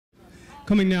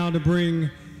Coming now to bring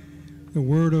the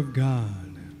Word of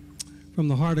God from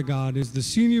the heart of God is the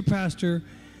senior pastor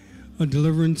of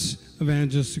Deliverance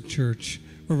Evangelistic Church,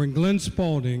 Reverend Glen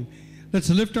Spaulding. Let's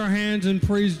lift our hands and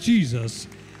praise Jesus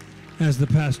as the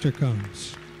pastor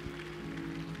comes.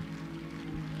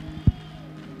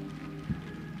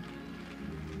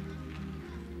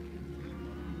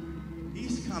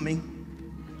 He's coming.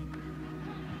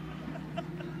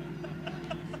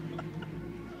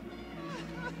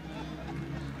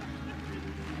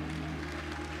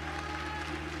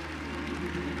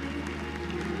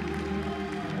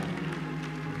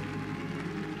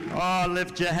 Oh,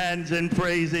 lift your hands and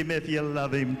praise him if you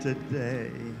love him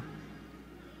today.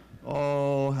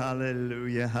 Oh,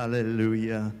 hallelujah,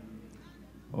 hallelujah.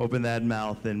 Open that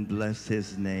mouth and bless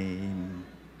his name.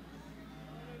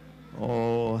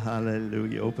 Oh,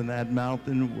 hallelujah. Open that mouth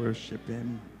and worship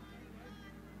him.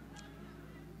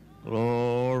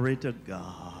 Glory to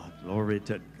God, glory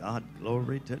to God,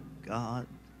 glory to God.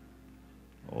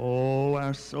 Oh,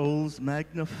 our souls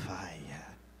magnify you.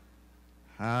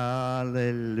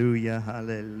 Hallelujah,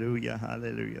 hallelujah,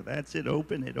 hallelujah. That's it.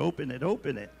 Open it, open it,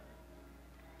 open it.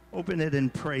 Open it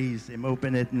and praise him.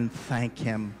 Open it and thank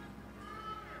him.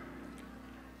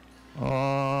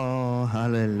 Oh,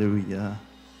 hallelujah.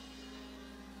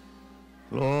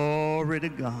 Glory to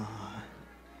God.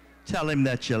 Tell him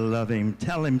that you love him.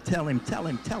 Tell him, tell him, tell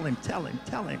him, tell him, tell him,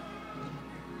 tell him.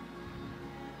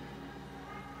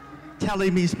 Tell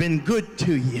him he's been good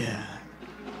to you.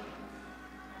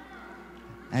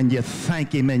 And you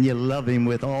thank him and you love him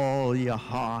with all your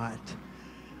heart.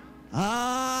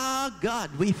 Ah, God,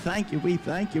 we thank you, we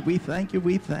thank you, we thank you,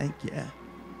 we thank you.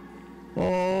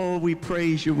 Oh, we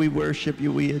praise you, we worship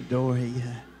you, we adore you.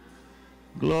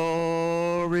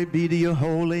 Glory be to your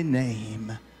holy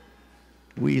name.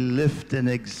 We lift and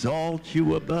exalt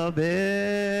you above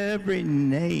every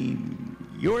name.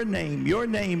 Your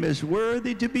name is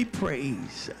worthy to be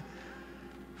praised.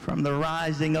 From the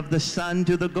rising of the sun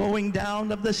to the going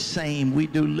down of the same, we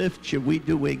do lift you, we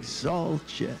do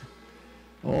exalt you.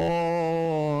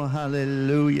 Oh,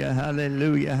 hallelujah,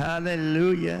 hallelujah,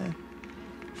 hallelujah.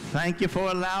 Thank you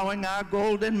for allowing our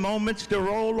golden moments to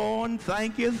roll on.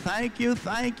 Thank you, thank you,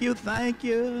 thank you, thank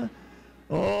you.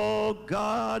 Oh,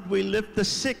 God, we lift the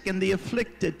sick and the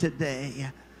afflicted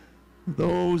today.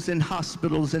 Those in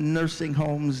hospitals and nursing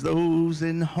homes, those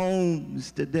in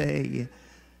homes today,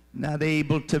 not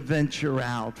able to venture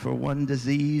out for one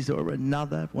disease or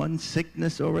another, one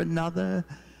sickness or another,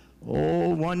 oh,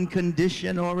 one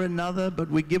condition or another, but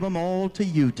we give them all to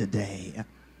you today.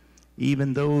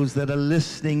 Even those that are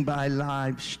listening by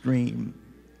live stream,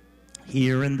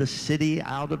 here in the city,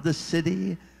 out of the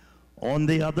city, on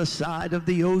the other side of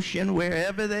the ocean,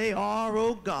 wherever they are,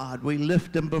 oh God, we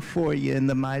lift them before you in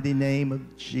the mighty name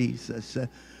of Jesus.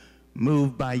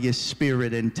 Move by your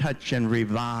Spirit and touch and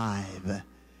revive.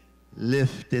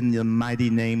 Lift in the mighty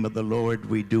name of the Lord,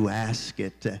 we do ask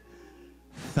it.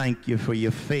 Thank you for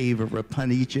your favor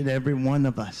upon each and every one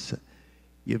of us.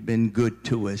 You've been good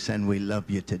to us, and we love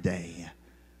you today.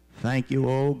 Thank you,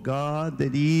 oh God,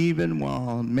 that even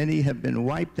while many have been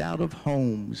wiped out of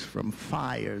homes from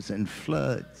fires and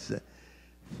floods,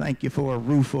 thank you for a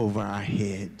roof over our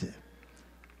head.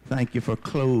 Thank you for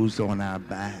clothes on our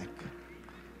back.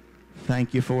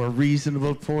 Thank you for a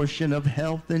reasonable portion of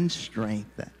health and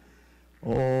strength.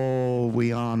 Oh,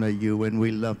 we honor you and we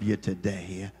love you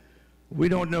today. We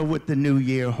don't know what the new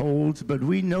year holds, but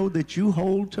we know that you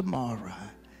hold tomorrow.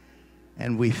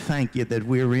 And we thank you that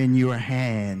we're in your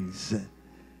hands,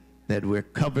 that we're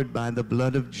covered by the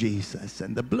blood of Jesus.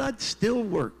 And the blood still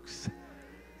works.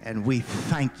 And we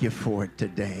thank you for it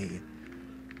today.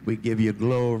 We give you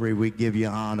glory, we give you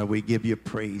honor, we give you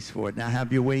praise for it. Now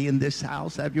have your way in this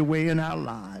house, have your way in our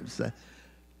lives.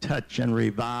 Touch and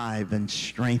revive and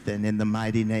strengthen in the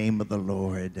mighty name of the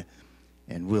Lord.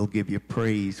 And we'll give you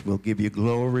praise, we'll give you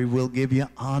glory, we'll give you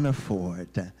honor for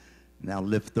it. Now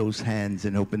lift those hands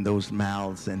and open those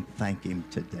mouths and thank him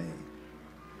today.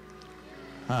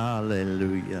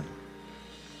 Hallelujah.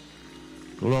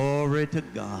 Glory to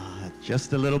God.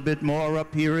 Just a little bit more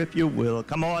up here if you will.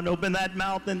 Come on, open that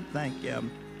mouth and thank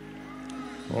him.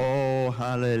 Oh,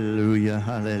 hallelujah,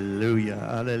 hallelujah,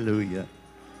 hallelujah.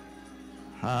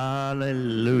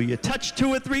 Hallelujah. Touch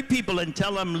 2 or 3 people and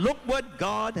tell them, look what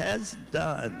God has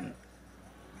done.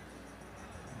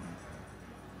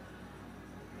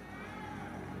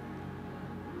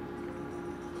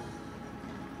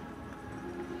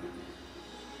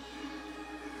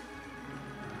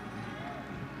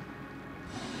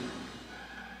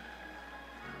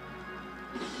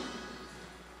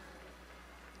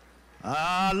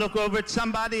 look over at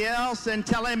somebody else and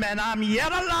tell him, and I'm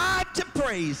yet alive to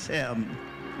praise him.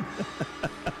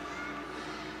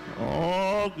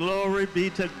 Oh, glory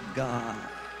be to God.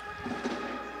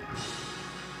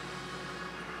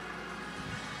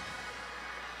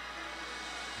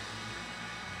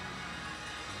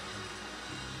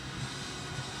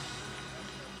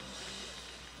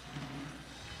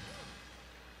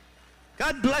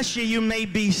 God bless you. You may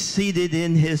be seated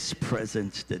in his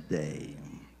presence today.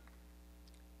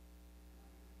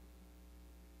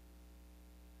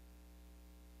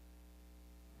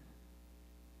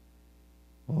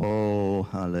 Oh,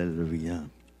 hallelujah.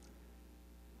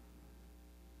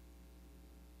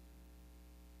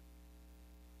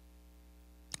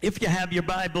 If you have your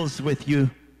Bibles with you,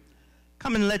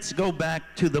 come and let's go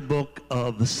back to the book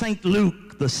of St.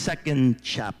 Luke, the 2nd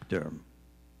chapter.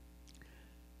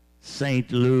 St.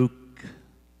 Luke,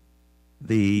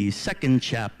 the 2nd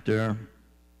chapter.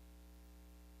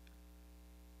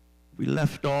 We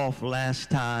left off last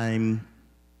time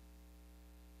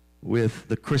with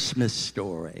the Christmas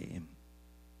story.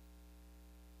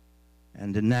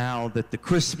 And now that the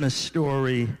Christmas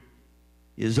story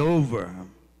is over,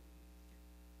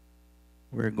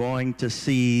 we're going to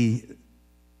see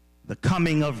the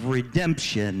coming of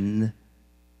redemption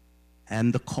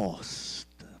and the cost.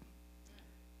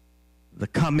 The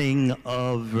coming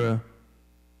of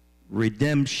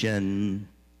redemption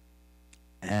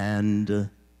and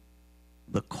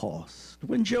the cost.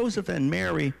 When Joseph and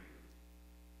Mary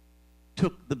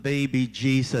took the baby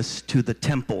Jesus to the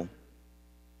temple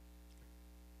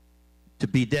to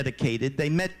be dedicated, they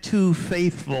met two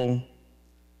faithful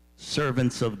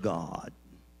servants of God.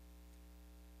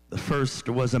 The first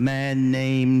was a man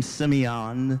named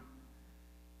Simeon,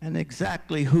 and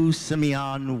exactly who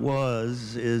Simeon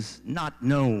was is not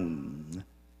known.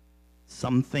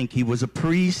 Some think he was a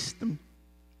priest,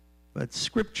 but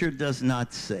Scripture does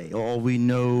not say. All we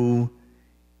know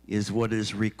is what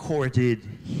is recorded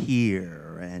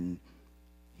here, and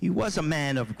he was a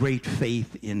man of great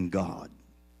faith in God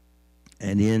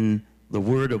and in the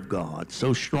Word of God,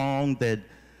 so strong that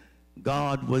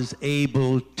God was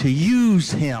able to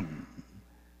use him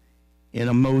in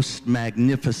a most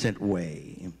magnificent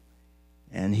way.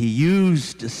 And he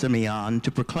used Simeon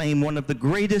to proclaim one of the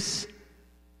greatest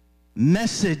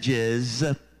messages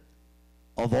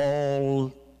of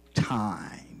all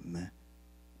time,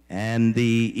 and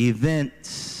the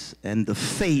events and the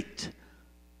fate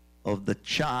of the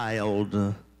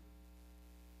child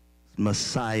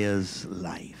Messiah's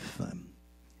life.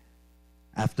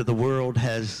 After the world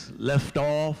has left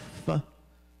off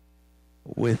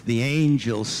with the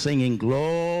angels singing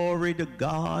glory to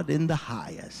God in the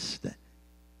highest,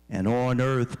 and on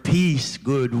earth peace,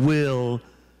 goodwill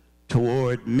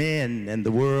toward men, and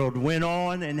the world went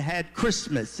on and had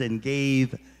Christmas and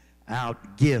gave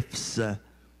out gifts.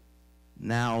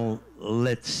 Now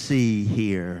let's see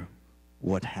here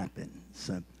what happens.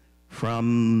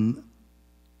 From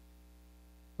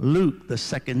Luke, the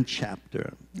 2nd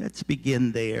chapter. Let's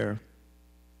begin there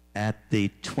at the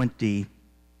 21st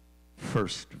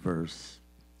verse.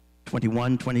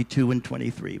 21, 22, and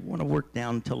 23. We want to work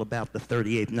down till about the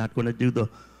 38th. I'm not going to do the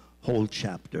whole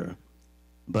chapter,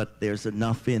 but there's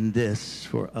enough in this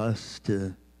for us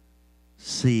to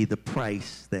see the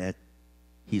price that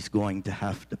he's going to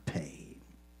have to pay.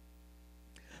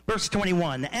 Verse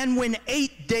 21, and when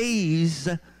 8 days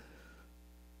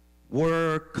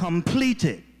were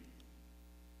completed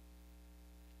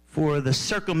for the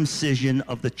circumcision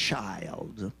of the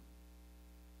child,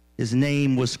 his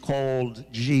name was called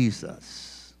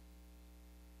Jesus,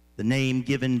 the name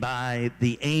given by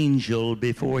the angel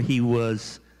before he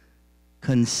was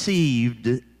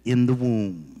conceived in the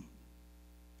womb.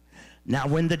 Now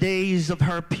when the days of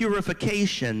her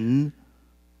purification,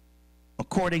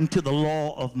 according to the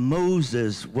law of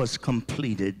Moses, was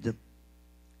completed,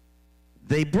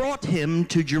 they brought him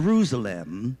to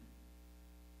Jerusalem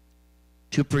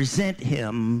to present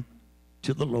him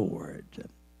to the Lord.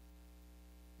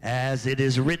 As it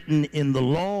is written in the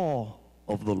law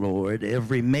of the Lord,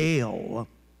 every male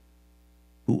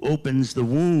who opens the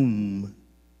womb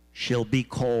shall be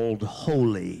called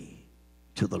holy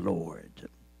to the Lord,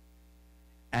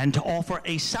 and to offer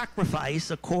a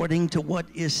sacrifice according to what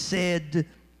is said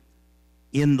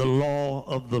in the law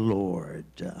of the Lord,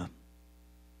 a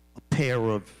pair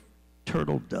of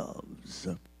turtle doves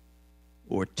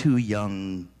or 2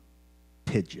 young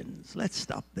pigeons. Let's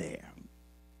stop there.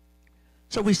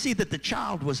 So we see that the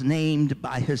child was named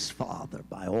by his father,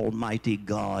 by Almighty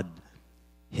God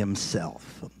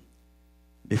himself.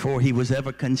 Before he was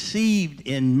ever conceived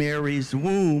in Mary's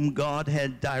womb, God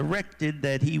had directed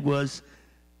that he was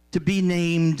to be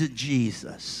named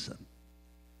Jesus.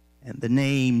 And the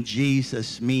name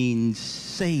Jesus means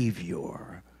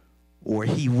Savior, or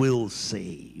he will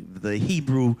save. The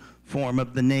Hebrew form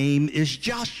of the name is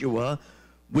Joshua,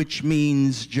 which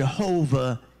means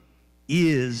Jehovah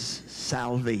is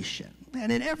salvation.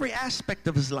 And in every aspect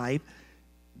of his life,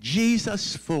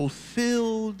 Jesus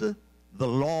fulfilled the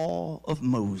law of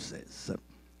Moses.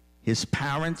 His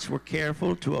parents were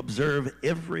careful to observe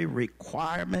every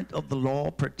requirement of the law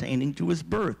pertaining to his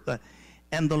birth.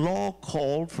 And the law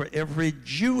called for every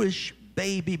Jewish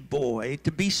baby boy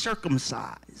to be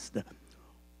circumcised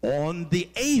on the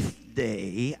 8th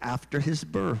day after his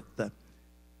birth.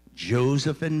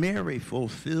 Joseph and Mary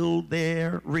fulfilled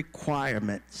their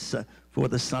requirements for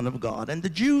the Son of God. And the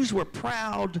Jews were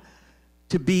proud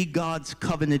to be God's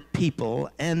covenant people,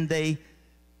 and they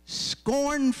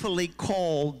scornfully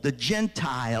called the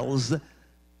Gentiles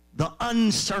the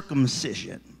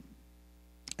uncircumcision.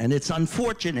 And it's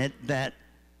unfortunate that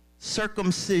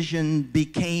circumcision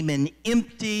became an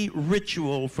empty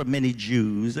ritual for many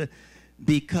Jews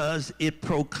because it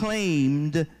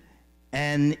proclaimed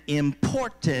an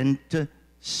important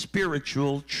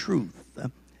spiritual truth.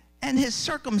 And his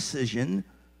circumcision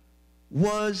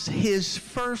was his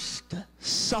first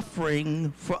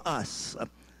suffering for us.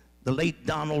 The late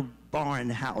Donald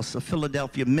Barnhouse, a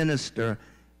Philadelphia minister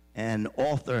and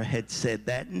author, had said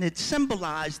that, and it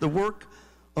symbolized the work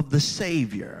of the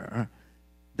Savior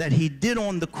that he did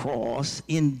on the cross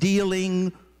in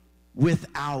dealing with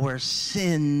our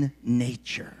sin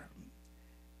nature.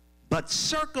 But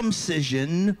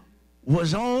circumcision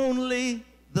was only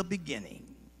the beginning.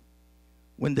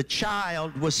 When the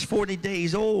child was 40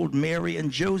 days old, Mary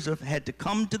and Joseph had to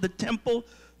come to the temple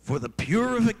for the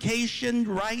purification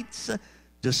rites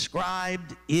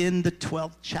described in the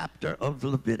 12th chapter of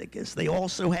Leviticus. They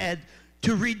also had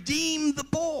to redeem the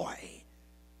boy,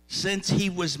 since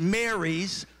he was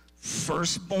Mary's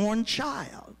firstborn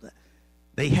child.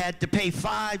 They had to pay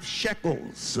 5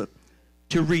 shekels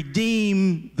to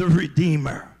redeem the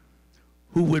Redeemer,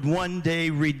 who would one day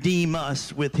redeem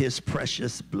us with his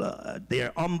precious blood.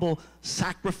 Their humble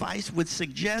sacrifice would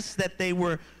suggest that they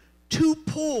were too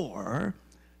poor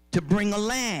to bring a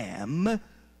lamb,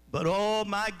 but oh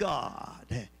my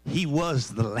God, he was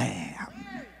the lamb.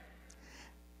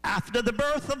 After the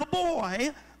birth of a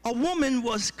boy, a woman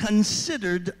was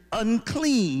considered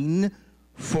unclean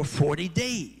for 40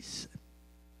 days.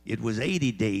 It was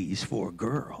 80 days for a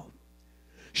girl.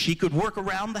 She could work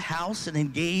around the house and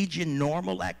engage in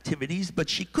normal activities, but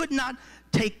she could not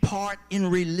take part in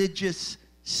religious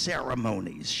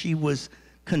ceremonies. She was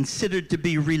considered to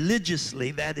be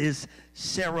religiously, that is,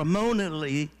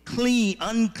 ceremonially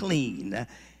unclean.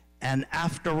 And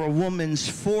after a woman's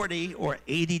 40 or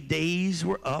 80 days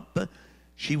were up,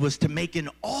 she was to make an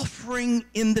offering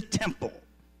in the temple.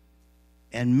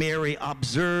 And Mary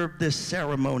observed this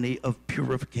ceremony of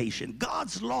purification.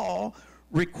 God's law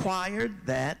required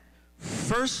that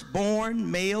firstborn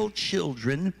male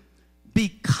children be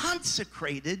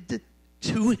consecrated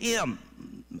to him.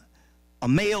 A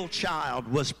male child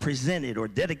was presented or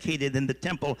dedicated in the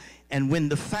temple, and when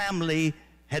the family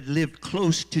had lived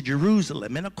close to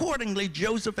Jerusalem, and accordingly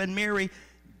Joseph and Mary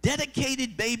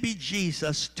dedicated baby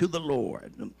Jesus to the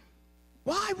Lord.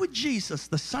 Why would Jesus,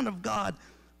 the Son of God,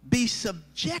 be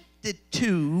subjected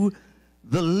to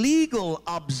the legal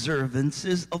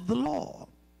observances of the law?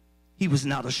 He was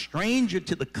not a stranger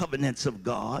to the covenants of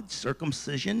God,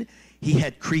 circumcision. He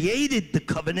had created the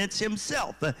covenants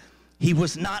himself. He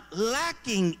was not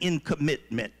lacking in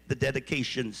commitment, the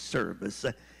dedication service.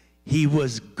 He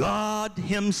was God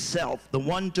himself, the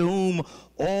one to whom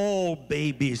all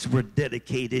babies were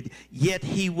dedicated, yet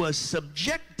he was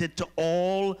subjected to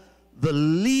all the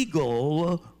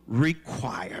legal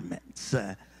requirements.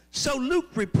 So Luke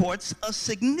reports a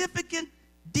significant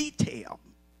detail.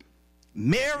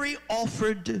 Mary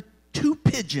offered 2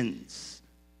 pigeons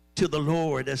to the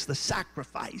Lord as the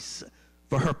sacrifice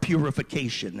for her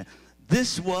purification.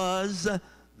 This was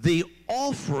the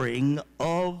offering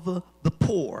of the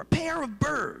poor, a pair of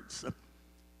birds.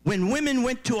 When women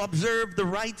went to observe the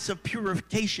rites of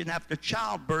purification after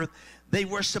childbirth, they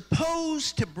were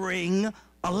supposed to bring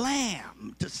a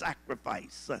lamb to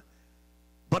sacrifice.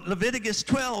 But Leviticus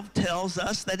 12 tells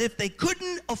us that if they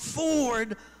couldn't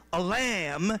afford a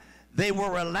lamb, they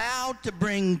were allowed to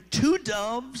bring 2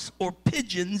 doves or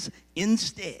pigeons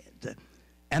instead.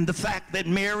 And the fact that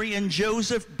Mary and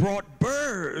Joseph brought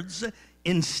birds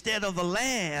instead of a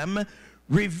lamb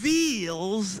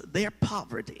reveals their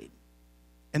poverty.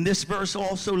 And this verse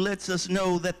also lets us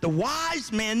know that the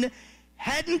wise men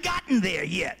hadn't gotten there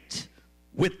yet.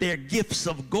 with their gifts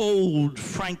of gold,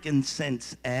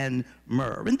 frankincense, and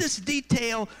myrrh. And this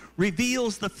detail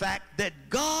reveals the fact that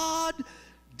God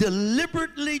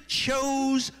deliberately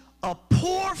chose a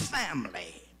poor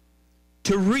family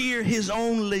to rear his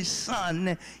only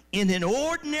son in an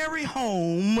ordinary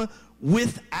home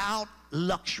without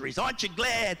luxuries. Aren't you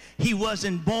glad he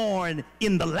wasn't born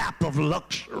in the lap of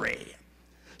luxury?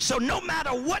 So no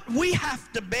matter what we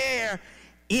have to bear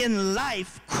in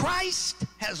life, Christ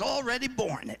has already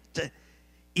borne it.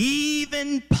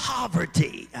 Even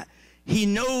poverty. He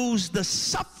knows the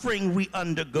suffering we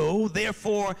undergo.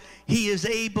 Therefore, he is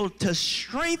able to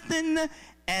strengthen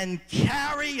and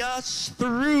carry us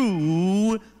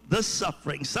through the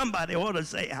suffering. Somebody ought to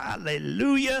say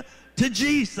hallelujah to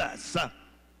Jesus.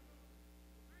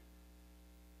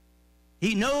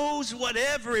 He knows what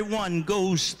everyone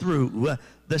goes through.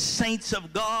 The saints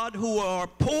of God who are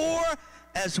poor,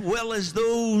 as well as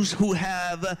those who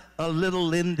have a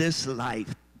little in this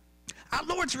life. Our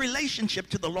Lord's relationship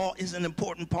to the law is an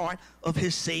important part of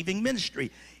his saving ministry.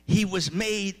 He was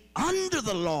made under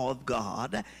the law of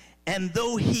God, and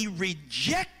though he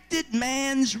rejected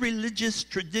man's religious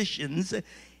traditions,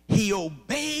 he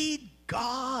obeyed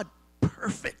God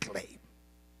perfectly.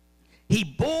 He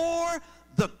bore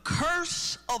the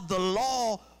curse of the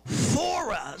law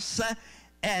for us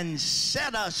and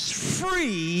set us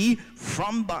free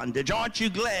from bondage. Aren't you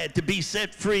glad to be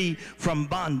set free from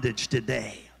bondage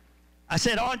today? I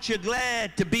said, aren't you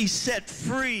glad to be set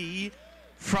free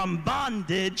from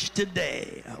bondage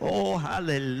today? Oh,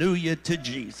 hallelujah to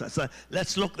Jesus.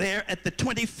 Let's look there at the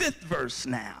 25th verse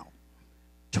now.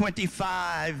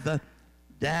 25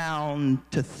 down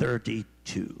to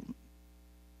 32.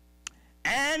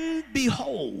 And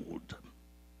behold,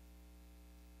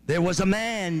 there was a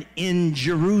man in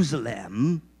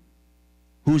Jerusalem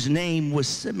whose name was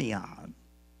Simeon.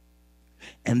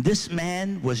 And this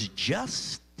man was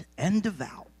just and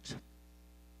devout,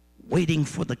 waiting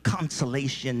for the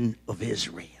consolation of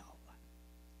Israel.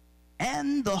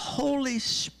 And the Holy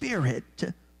Spirit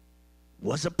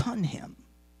was upon him.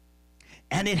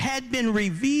 And it had been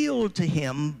revealed to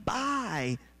him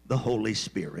by the Holy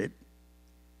Spirit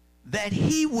that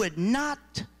he would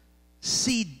not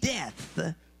see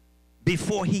death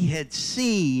before he had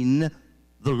seen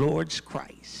the Lord's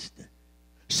Christ.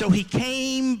 So he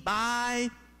came by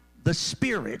the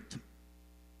Spirit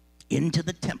into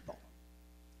the temple.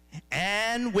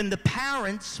 And when the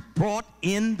parents brought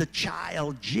in the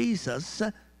child Jesus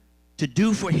to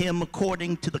do for him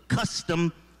according to the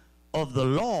custom of the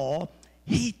law,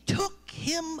 he took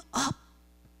him up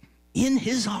in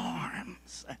his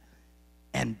arms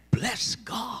and blessed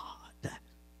God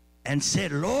and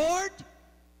said, Lord,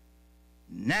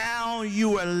 now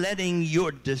you are letting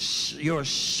your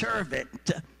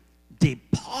servant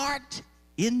depart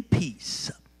in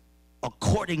peace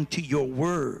according to your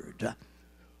word.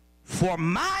 For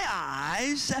my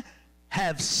eyes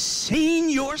have seen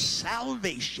your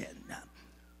salvation,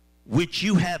 which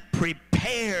you have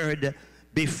prepared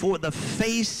before the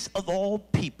face of all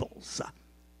peoples,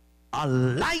 a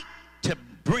light to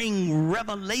bring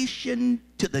revelation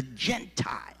to the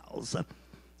Gentiles,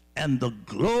 and the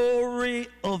glory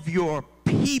of your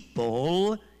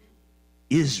people,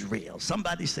 Israel.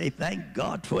 Somebody say, thank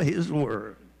God for his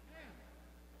word.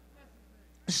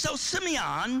 So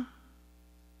Simeon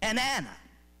and Anna,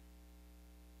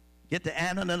 get to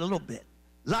Anna in a little bit,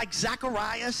 like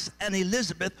Zacharias and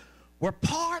Elizabeth, were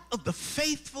part of the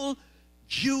faithful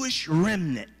Jewish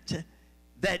remnant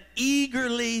that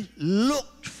eagerly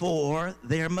looked for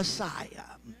their Messiah.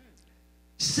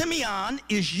 Simeon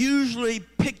is usually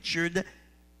pictured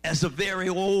as a very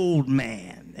old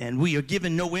man, and we are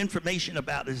given no information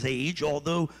about his age,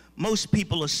 although most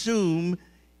people assume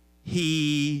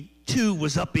he too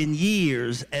was up in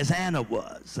years as Anna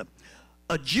was.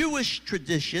 A Jewish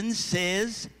tradition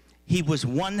says he was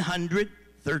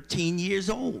 113 years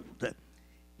old.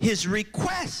 His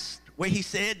request, where he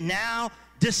said, now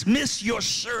dismiss your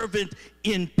servant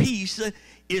in peace,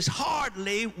 is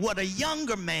hardly what a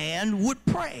younger man would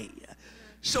pray.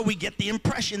 So we get the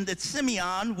impression that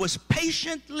Simeon was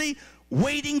patiently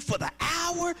waiting for the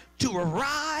hour to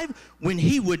arrive when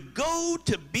he would go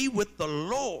to be with the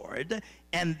Lord,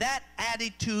 and that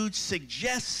attitude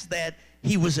suggests that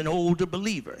he was an older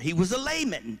believer. He was a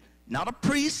layman, not a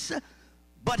priest,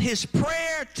 but his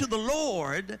prayer to the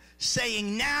Lord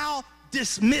saying, now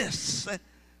dismiss,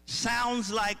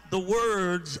 sounds like the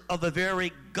words of a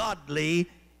very godly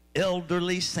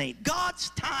elderly saint. God's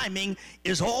timing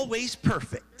is always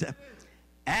perfect.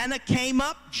 Anna came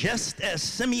up just as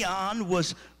Simeon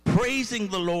was praising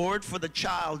the Lord for the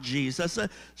child Jesus,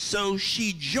 so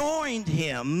she joined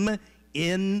him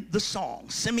in the song.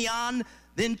 Simeon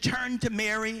then turned to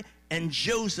Mary and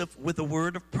Joseph with a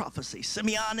word of prophecy.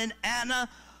 Simeon and Anna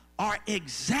are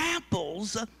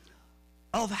examples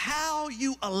of how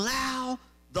you allow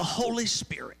the Holy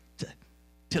Spirit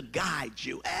to guide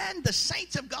you. And the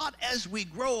saints of God, as we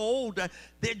grow older,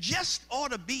 there just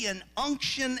ought to be an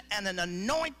unction and an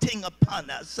anointing upon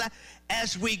us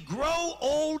as we grow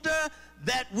older,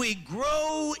 that we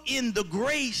grow in the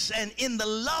grace and in the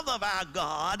love of our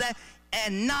God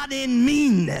and not in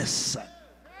meanness.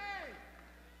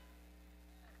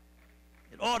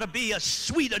 It ought to be a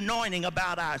sweet anointing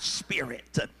about our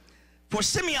spirit. For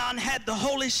Simeon had the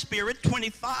Holy Spirit,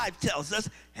 25 tells us,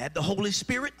 had the Holy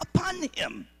Spirit upon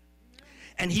him.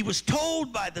 And he was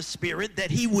told by the Spirit that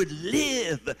he would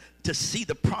live to see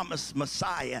the promised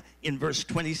Messiah in verse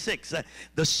 26.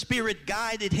 The Spirit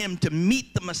guided him to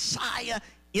meet the Messiah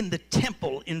in the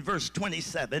temple in verse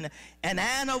 27. And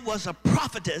Anna was a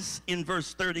prophetess in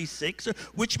verse 36,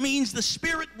 which means the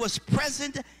Spirit was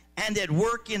present and at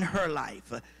work in her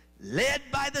life. Led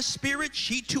by the Spirit,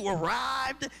 she too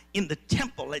arrived in the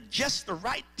temple at just the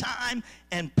right time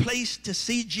and place to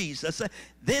see Jesus.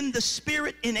 Then the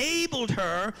Spirit enabled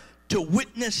her to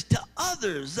witness to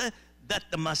others that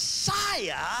the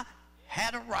Messiah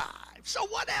had arrived. So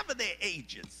whatever their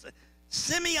ages,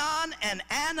 Simeon and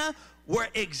Anna were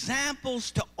examples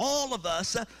to all of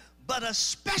us, but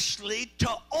especially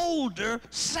to older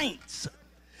saints.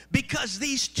 Because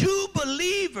these two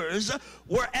believers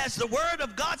were, as the Word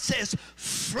of God says,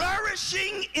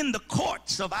 flourishing in the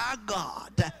courts of our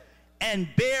God and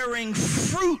bearing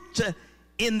fruit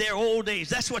in their old age.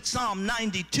 That's what Psalm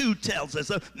 92 tells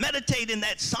us. Meditate in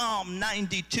that Psalm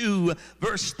 92,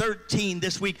 verse 13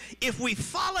 this week. If we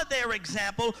follow their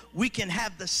example, we can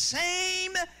have the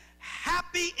same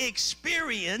happy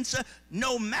experience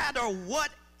no matter what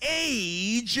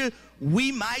age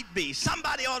we might be.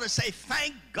 Somebody ought to say,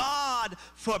 thank God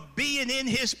for being in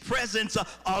his presence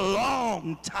a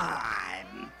long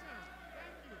time.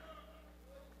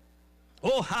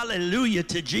 Oh, hallelujah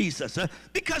to Jesus.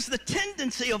 Because the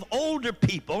tendency of older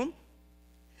people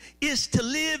is to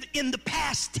live in the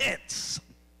past tense.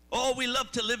 Oh, we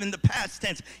love to live in the past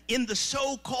tense, in the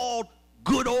so-called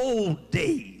good old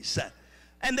days.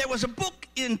 And there was a book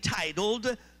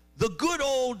entitled The Good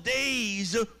Old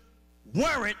Days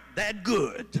Weren't That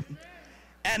Good.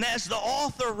 And as the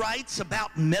author writes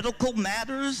about medical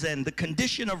matters and the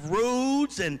condition of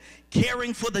roads and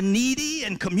caring for the needy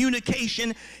and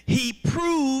communication, he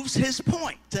proves his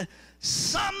point.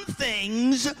 Some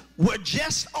things were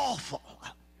just awful.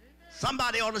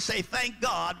 Somebody ought to say, thank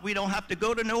God we don't have to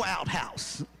go to no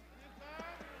outhouse.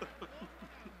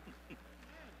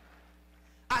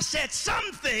 I said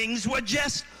some things were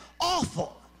just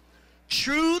awful.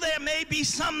 True, there may be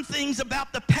some things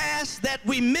about the past that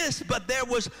we miss, but there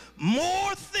was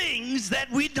more things that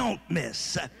we don't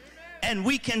miss. And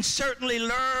we can certainly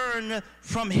learn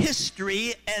from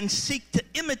history and seek to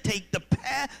imitate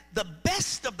the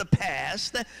best of the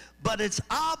past, but it's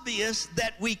obvious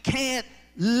that we can't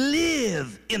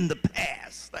live in the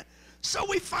past. So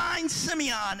we find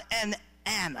Simeon and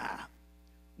Anna,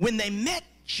 when they met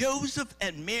Joseph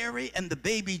and Mary and the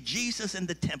baby Jesus in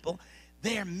the temple,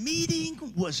 their meeting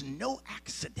was no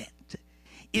accident.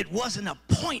 It was an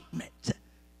appointment.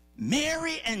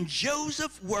 Mary and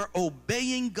Joseph were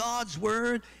obeying God's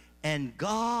word, and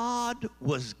God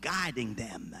was guiding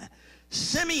them.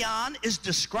 Simeon is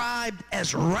described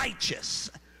as righteous,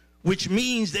 which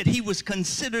means that he was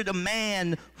considered a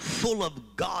man full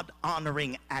of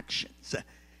God-honoring actions.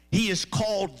 He is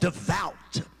called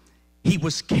devout. He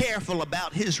was careful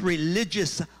about his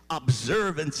religious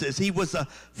observances. He was a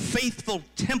faithful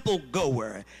temple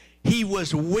goer. He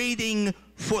was waiting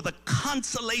for the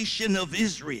consolation of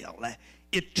Israel.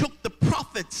 It took the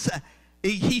prophets,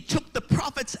 he took the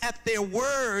prophets at their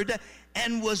word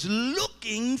and was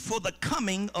looking for the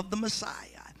coming of the Messiah.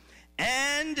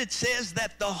 And it says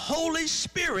that the Holy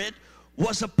Spirit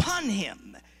was upon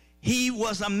him. He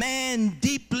was a man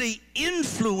deeply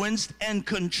influenced and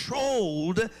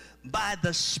controlled by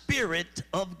the Spirit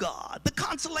of God. The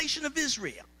consolation of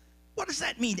Israel. What does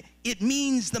that mean? It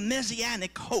means the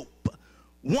messianic hope.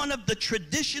 One of the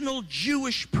traditional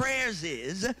Jewish prayers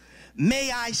is,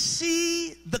 may I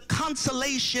see the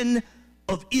consolation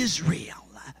of Israel.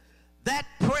 That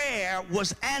prayer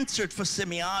was answered for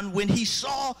Simeon when he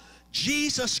saw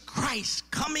Jesus Christ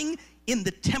coming in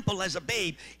the temple as a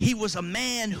babe. He was a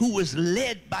man who was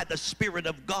led by the Spirit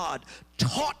of God,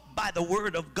 taught by the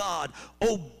Word of God,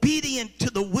 obedient to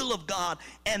the will of God,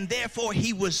 and therefore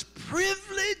he was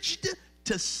privileged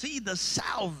to see the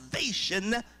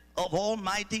salvation of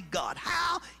Almighty God.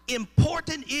 How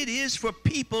important it is for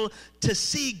people to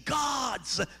see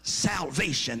God's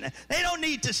salvation. They don't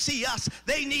need to see us.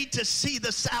 They need to see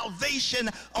the salvation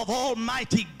of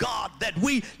Almighty God, that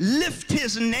we lift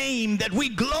his name, that we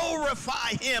glorify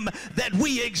him, that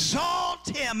we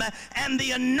exalt him, and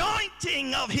the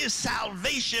anointing of his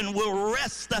salvation will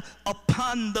rest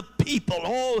upon the people.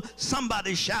 Oh,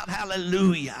 somebody shout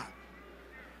hallelujah.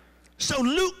 So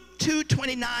Luke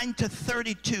 2:29 to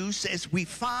 32 says we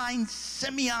find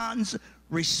Simeon's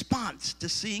response to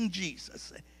seeing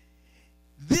Jesus.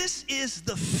 This is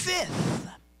the fifth,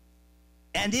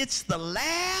 and it's the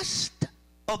last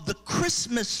of the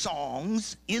Christmas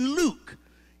songs in Luke.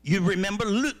 You remember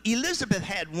Elizabeth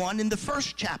had one in the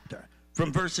first chapter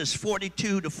from verses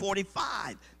 42 to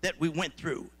 45 that we went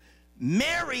through.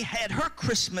 Mary had her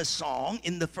Christmas song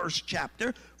in the first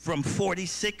chapter from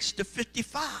 46 to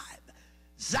 55.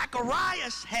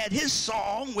 Zacharias had his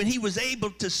song when he was able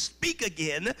to speak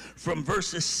again from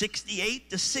verses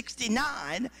 68 to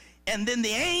 69. And then the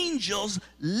angels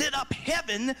lit up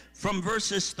heaven from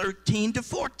verses 13 to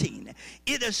 14.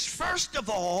 It is first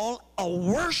of all a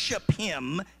worship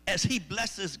hymn as he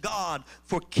blesses God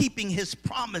for keeping his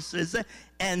promises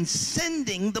and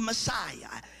sending the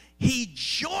Messiah. He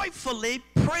joyfully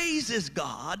praises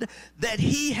God that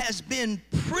he has been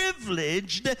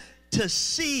privileged to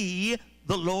see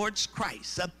the Lord's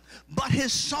Christ. But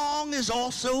his song is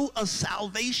also a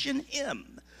salvation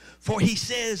hymn. For he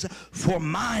says, for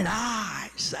mine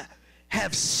eyes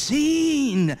have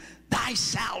seen thy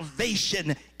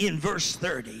salvation in verse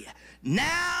 30.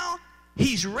 Now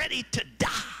he's ready to die.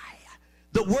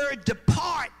 The word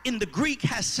depart in the Greek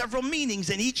has several meanings,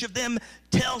 and each of them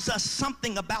tells us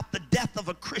something about the death of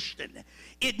a Christian.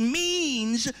 It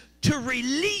means to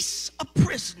release a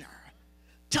prisoner,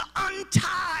 to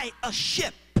untie a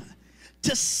ship,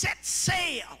 to set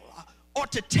sail, or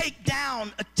to take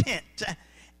down a tent,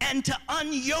 and to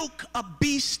unyoke a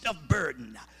beast of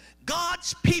burden.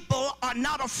 God's people are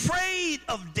not afraid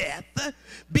of death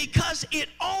because it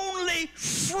only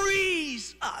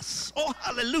frees us, oh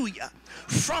hallelujah,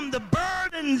 from the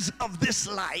burdens of this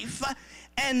life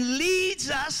and leads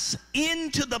us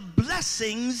into the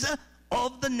blessings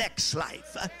of the next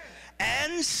life.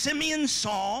 And Simeon's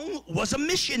song was a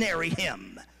missionary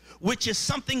hymn, which is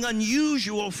something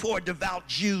unusual for a devout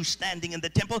Jew standing in the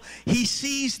temple. He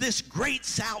sees this great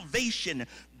salvation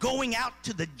going out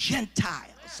to the Gentiles.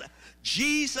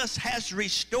 Jesus has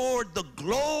restored the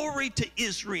glory to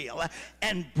Israel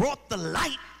and brought the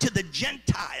light to the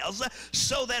Gentiles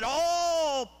so that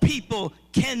all people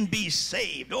can be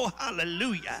saved. Oh,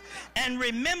 hallelujah. And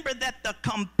remember that the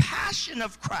compassion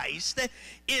of Christ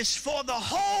is for the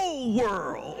whole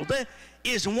world,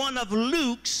 is one of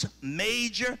Luke's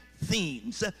major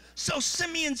themes. So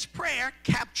Simeon's prayer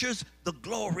captures the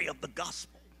glory of the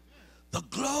gospel. The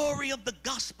glory of the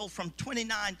gospel from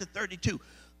 29 to 32.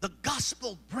 The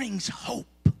gospel brings hope.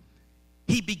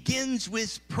 He begins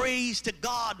with praise to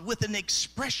God with an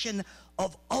expression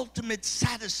of ultimate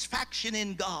satisfaction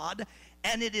in God,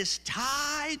 and it is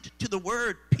tied to the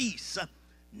word peace.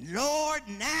 Lord,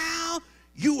 now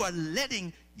you are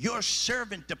letting your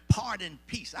servant depart in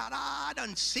peace. I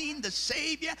done seen the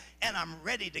Savior, and I'm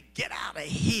ready to get out of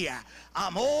here.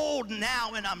 I'm old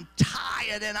now, and I'm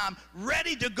tired, and I'm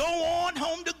ready to go on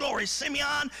home to glory.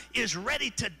 Simeon is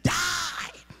ready to die.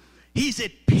 He's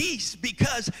at peace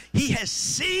because he has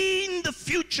seen the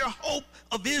future hope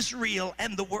of Israel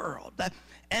and the world.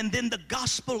 And then the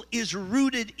gospel is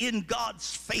rooted in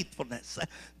God's faithfulness.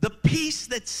 The peace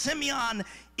that Simeon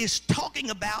is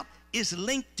talking about is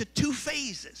linked to two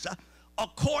phases.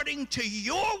 According to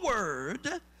your word,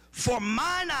 for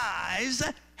mine eyes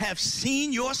have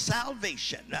seen your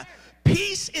salvation.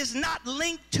 Peace is not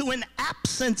linked to an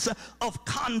absence of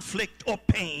conflict or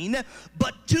pain,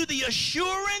 but to the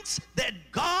assurance that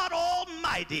God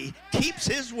Almighty keeps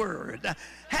his word.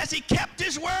 Has he kept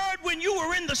his word when you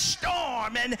were in the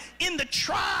storm and in the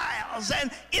trials and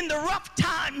in the rough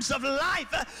times of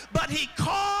life? But he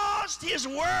caused his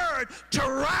word to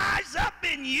rise up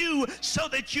in you so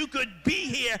that you could be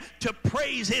here to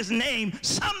praise his name.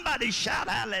 Somebody shout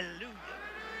hallelujah.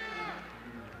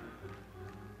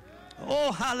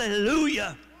 Oh,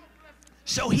 hallelujah.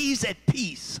 So he's at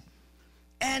peace.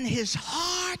 And his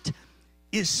heart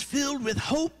is filled with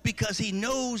hope because he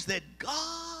knows that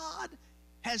God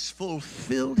has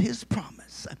fulfilled his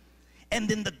promise. And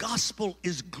then the gospel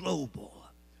is global.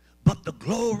 But the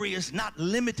glory is not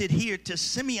limited here to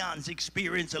Simeon's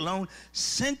experience alone.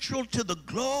 Central to the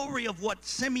glory of what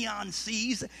Simeon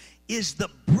sees is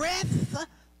the breadth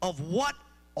of what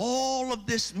all of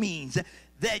this means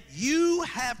that you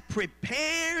have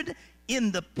prepared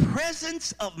in the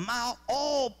presence of my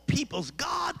all peoples.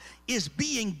 God is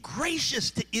being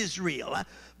gracious to Israel,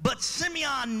 but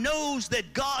Simeon knows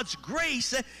that God's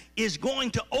grace is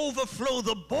going to overflow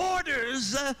the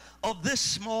borders of this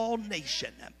small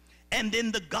nation. And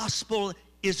then the gospel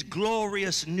is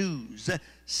glorious news.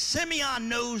 Simeon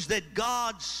knows that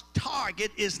God's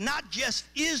target is not just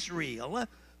Israel,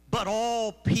 but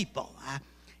all people.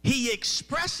 He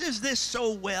expresses this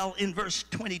so well in verse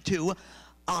 22,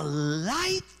 a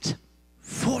light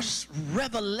for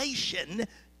revelation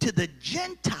to the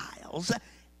Gentiles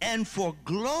and for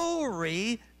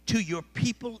glory to your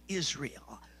people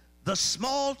Israel. The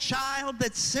small child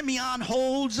that Simeon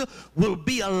holds will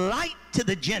be a light to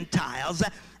the Gentiles,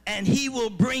 and he will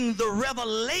bring the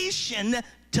revelation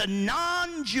to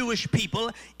non-Jewish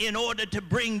people in order to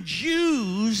bring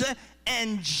Jews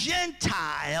and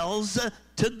Gentiles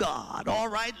to God. All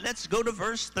right, let's go to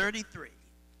verse 33.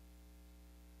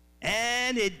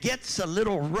 And it gets a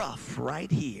little rough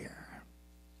right here.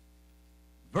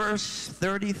 Verse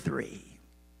 33.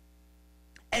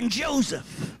 And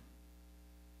Joseph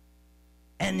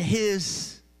and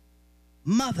his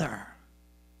mother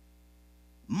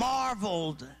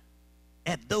marveled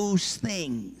at those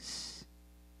things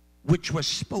which were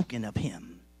spoken of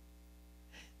him.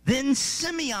 Then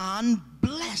Simeon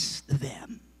blessed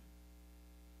them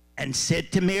and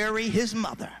said to Mary, his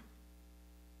mother,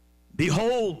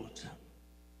 behold,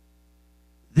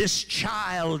 this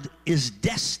child is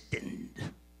destined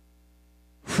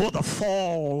for the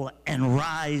fall and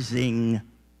rising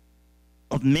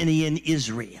of many in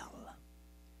Israel,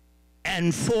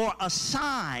 and for a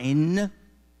sign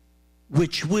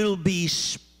which will be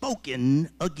spoken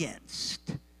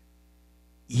against.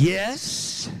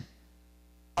 Yes,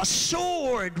 a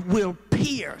sword will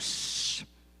pierce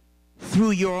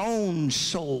through your own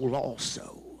soul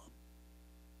also,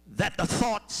 that the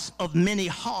thoughts of many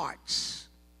hearts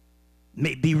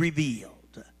may be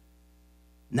revealed.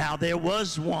 Now there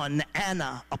was one,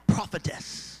 Anna, a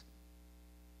prophetess,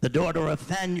 the daughter of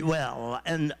Phanuel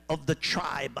and of the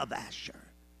tribe of Asher.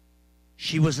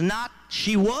 She was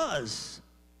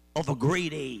of a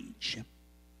great age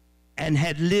and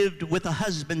had lived with a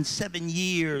husband 7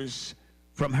 years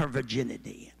from her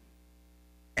virginity.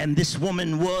 And this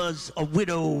woman was a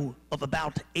widow of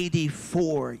about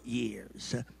 84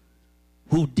 years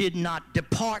who did not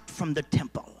depart from the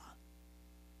temple,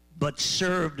 but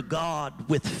served God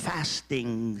with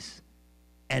fastings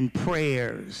and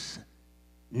prayers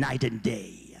night and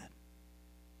day.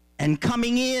 And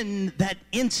coming in that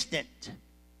instant,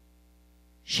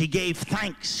 she gave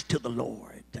thanks to the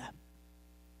Lord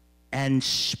and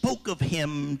spoke of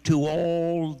him to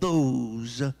all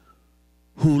those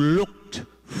who looked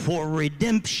for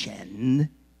redemption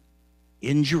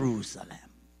in Jerusalem.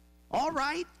 All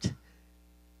right,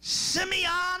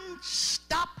 Simeon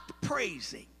stopped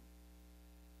praising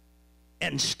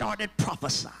and started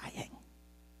prophesying.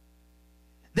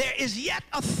 There is yet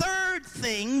a third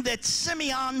thing that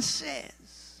Simeon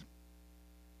says,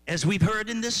 as we've heard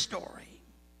in this story.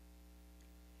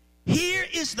 Here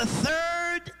is the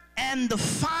third and the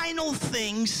final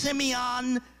thing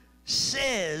Simeon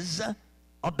says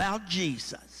about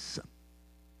Jesus.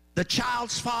 The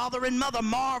child's father and mother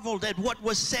marveled at what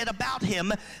was said about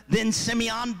him. Then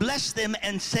Simeon blessed them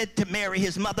and said to Mary,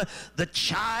 his mother, the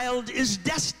child is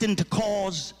destined to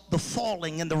cause the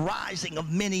falling and the rising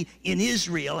of many in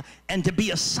Israel, and to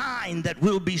be a sign that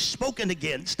will be spoken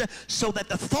against, so that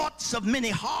the thoughts of many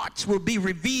hearts will be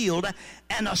revealed,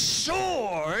 and a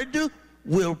sword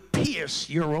will pierce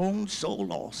your own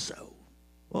soul also.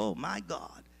 Oh my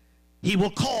God. He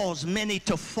will cause many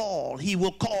to fall. He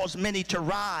will cause many to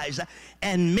rise,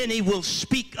 and many will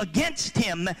speak against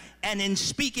him, and in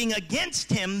speaking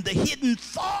against him, the hidden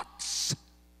thoughts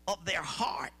of their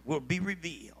heart will be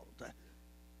revealed.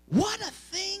 What a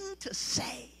thing to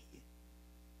say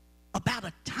about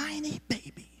a tiny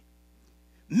baby.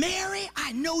 Mary,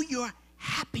 I know you're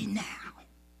happy now,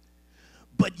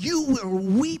 but you will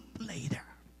weep later.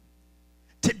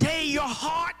 Today your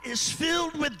heart is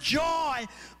filled with joy,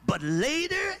 but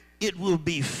later it will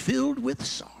be filled with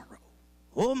sorrow.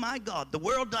 Oh my God, the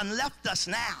world done left us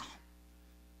now.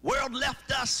 World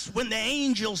left us when the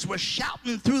angels were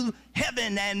shouting through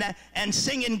heaven and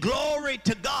singing glory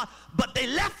to God, but they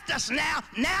left us now.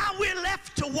 Now we're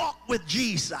left to walk with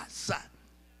Jesus.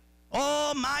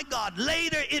 Oh my God,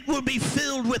 later it will be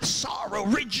filled with sorrow.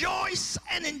 Rejoice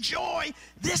and enjoy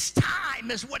this time,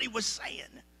 is what he was saying,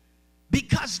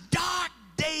 because dark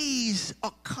days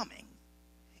are coming.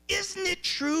 Isn't it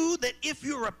true that if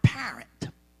you're a parent,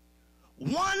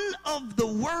 one of the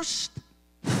worst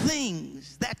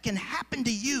things that can happen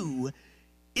to you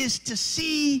is to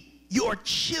see your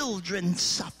children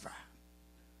suffer.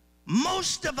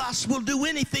 Most of us will do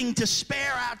anything to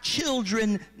spare our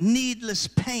children needless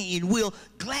pain. We'll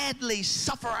gladly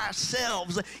suffer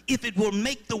ourselves if it will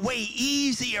make the way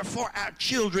easier for our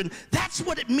children. That's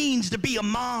what it means to be a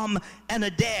mom and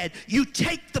a dad. You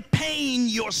take the pain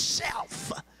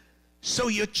yourself so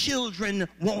your children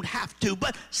won't have to.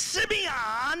 But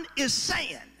Simeon is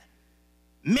saying,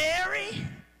 Mary,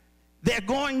 they're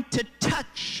going to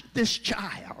touch this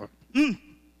child.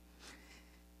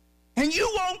 And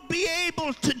you won't be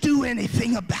able to do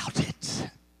anything about it.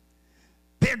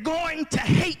 They're going to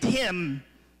hate him,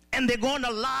 and they're going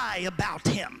to lie about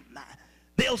him.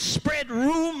 They'll spread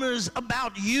rumors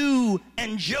about you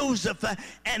and Joseph,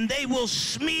 and they will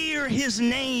smear his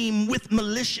name with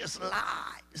malicious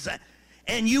lies.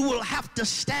 And you will have to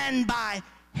stand by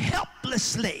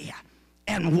helplessly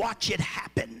and watch it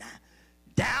happen.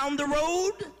 Down the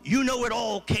road, you know it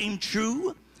all came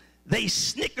true. They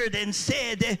snickered and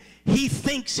said, he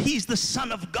thinks he's the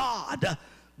Son of God,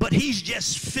 but he's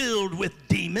just filled with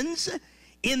demons.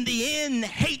 In the end,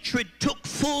 hatred took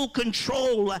full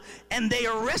control, and they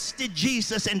arrested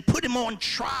Jesus and put him on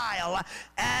trial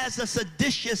as a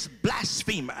seditious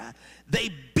blasphemer.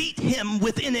 They beat him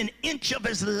within an inch of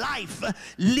his life,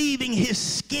 leaving his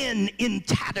skin in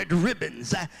tattered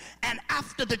ribbons. And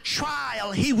after the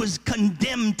trial, he was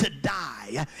condemned to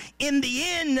die. In the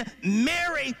end,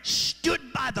 Mary stood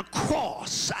by the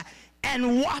cross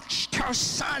and watched her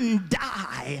son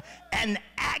die an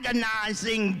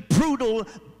agonizing, brutal,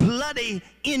 bloody,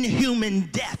 inhuman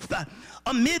death.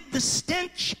 Amid the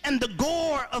stench and the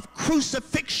gore of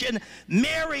crucifixion,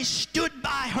 Mary stood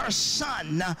by her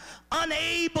son,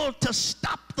 unable to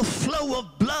stop the flow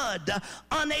of blood,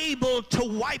 unable to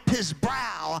wipe his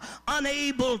brow,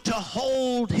 unable to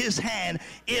hold his hand.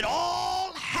 It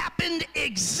all happened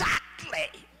exactly.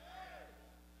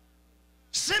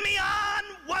 Simeon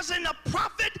wasn't a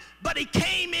prophet, but he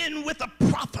came in with a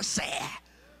prophecy.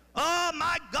 Oh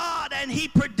my God, and he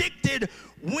predicted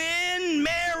when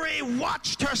Mary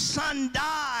watched her son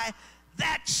die,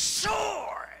 that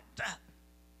sword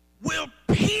will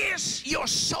pierce your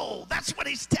soul. That's what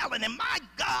he's telling him. My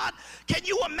God, can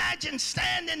you imagine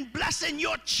standing blessing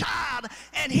your child,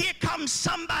 and here comes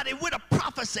somebody with a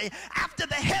prophecy after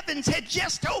the heavens had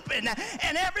just opened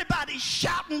and everybody's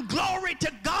shouting glory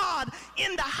to God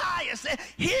in the highest.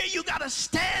 Here you got to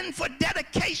stand for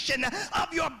dedication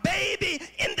of your baby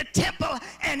in the temple,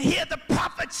 and hear the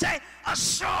prophet say, a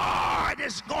sword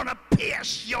is going to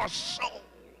pierce your soul.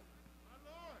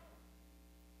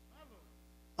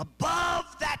 Above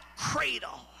that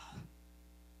cradle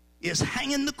is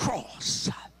hanging the cross.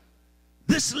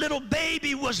 This little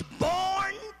baby was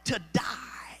born to die,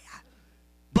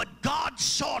 but God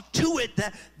saw to it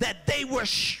that they were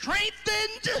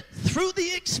strengthened through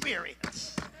the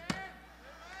experience.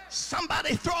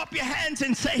 Somebody throw up your hands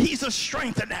and say, he's a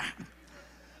strengthener.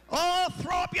 Oh,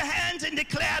 throw up your hands and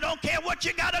declare, I don't care what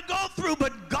you got to go through,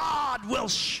 but God will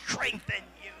strengthen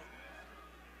you.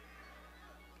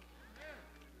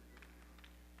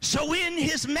 So in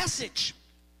his message,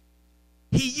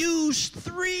 he used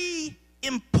three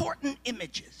important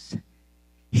images.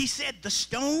 He said the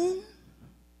stone,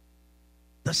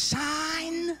 the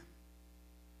sign,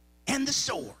 and the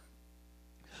sword.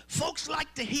 Folks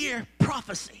like to hear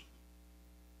prophecy,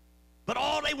 but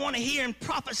all they want to hear in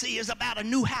prophecy is about a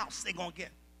new house they're going to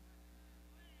get.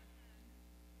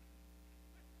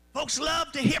 Folks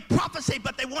love to hear prophecy,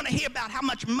 but they want to hear about how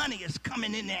much money is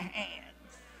coming in their hands.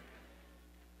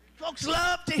 Folks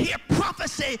love to hear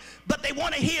prophecy, but they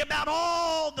want to hear about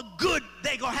all the good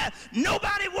they're going to have.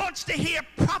 Nobody wants to hear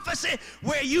prophecy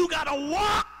where you got to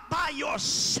walk by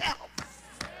yourself.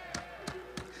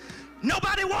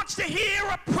 Nobody wants to hear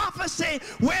a prophecy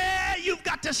where you've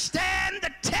got to stand the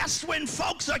test when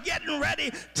folks are getting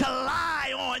ready to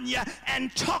lie on you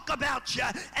and talk about you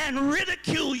and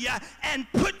ridicule you and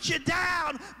put you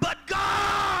down. But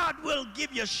God will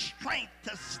give you strength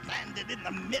to stand it in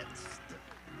the midst.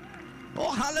 Oh,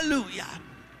 hallelujah.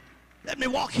 Let me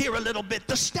walk here a little bit.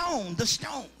 The stone, the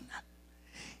stone.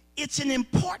 It's an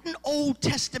important Old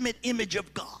Testament image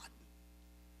of God.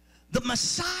 The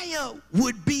Messiah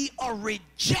would be a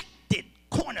rejected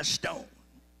cornerstone,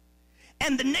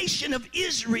 and the nation of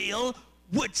Israel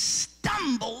would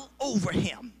stumble over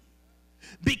him.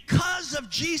 Because of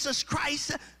Jesus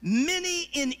Christ, many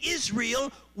in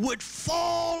Israel would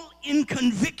fall in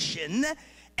conviction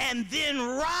and then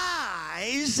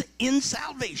rise in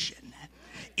salvation.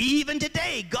 Even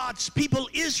today, God's people,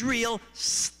 Israel,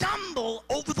 stumble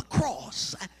over the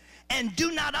cross, and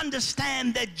do not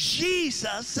understand that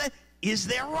Jesus is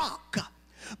their rock.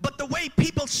 But the way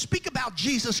people speak about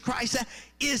Jesus Christ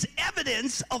is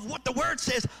evidence of what the word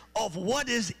says, of what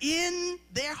is in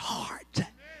their heart.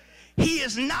 He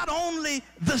is not only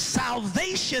the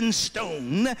salvation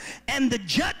stone and the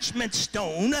judgment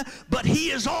stone, but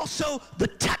he is also the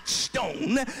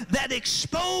touchstone that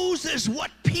exposes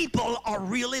what people are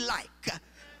really like.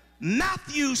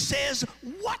 Matthew says,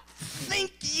 "What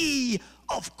think ye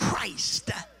of Christ?"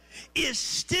 is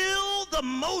still the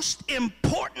most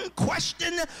important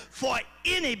question for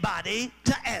anybody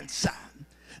to answer.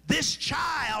 This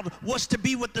child was to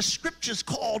be what the scriptures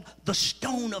called the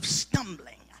stone of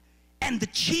stumbling and the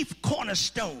chief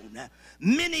cornerstone.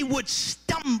 Many would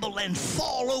stumble and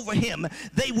fall over him.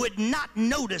 They would not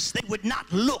notice, they would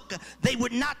not look, they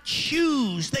would not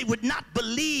choose, they would not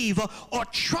believe or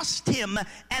trust him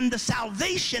and the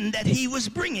salvation that he was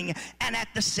bringing. And at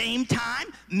the same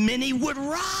time, many would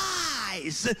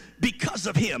rise because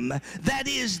of him. That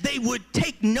is, they would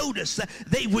take notice,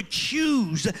 they would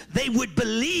choose, they would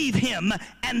believe him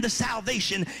and the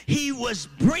salvation. He was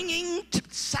bringing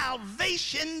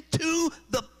salvation to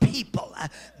the people.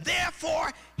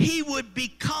 Therefore, he would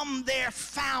become their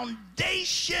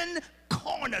foundation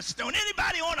cornerstone.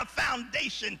 Anybody on a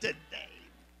foundation today?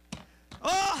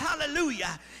 Oh,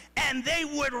 hallelujah. And they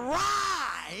would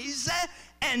rise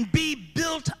and be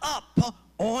built up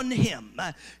on him.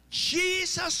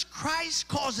 Jesus Christ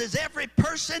causes every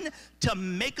person to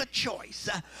make a choice.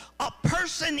 A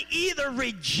person either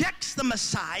rejects the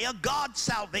Messiah, God's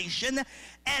salvation,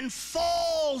 and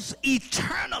falls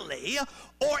eternally,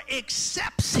 or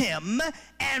accepts him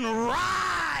and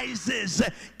rises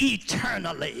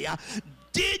eternally.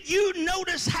 Did you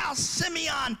notice how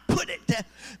Simeon put it?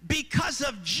 Because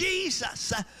of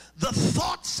Jesus, the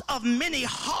thoughts of many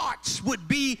hearts would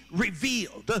be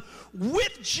revealed.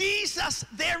 With Jesus,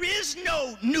 there is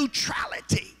no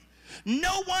neutrality.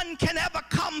 No one can ever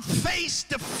come face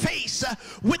to face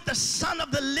with the Son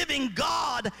of the living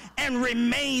God and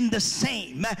remain the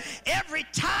same. Every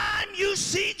time you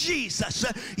see Jesus,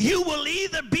 you will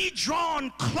either be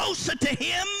drawn closer to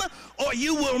him or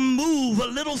you will move a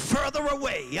little further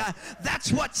away.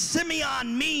 That's what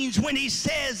Simeon means when he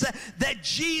says that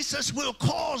Jesus will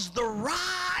cause the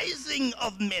rising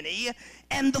of many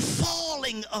and the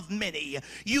falling of many.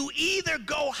 You either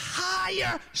go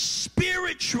higher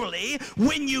spiritually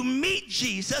when you meet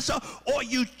Jesus, or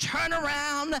you turn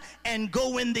around and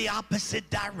go in the opposite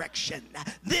direction.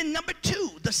 Then number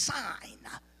two, the sign.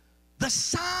 The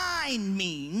sign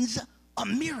means a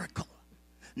miracle.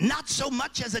 Not so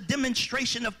much as a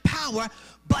demonstration of power,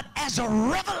 but as a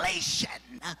revelation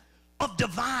of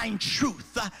divine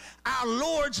truth. Our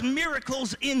Lord's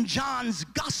miracles in John's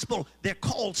gospel, they're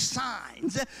called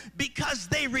signs because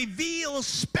they reveal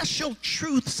special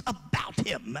truths about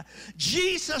him.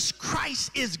 Jesus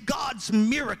Christ is God's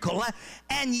miracle,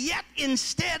 and yet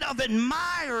instead of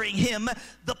admiring him,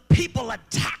 the people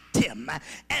attacked him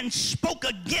and spoke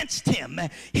against him.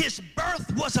 His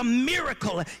birth was a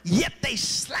miracle, yet they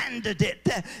slandered it.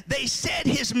 They said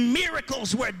his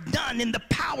miracles were done in the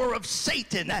power of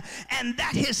Satan and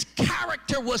that his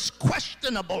character was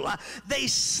questionable. They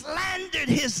slandered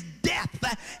his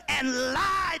death and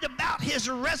lied about his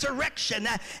resurrection.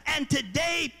 And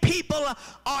today people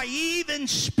are even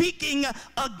speaking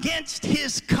against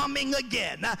his coming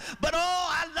again. But oh,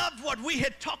 I love what we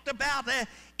had talked about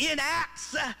in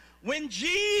Acts, when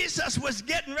Jesus was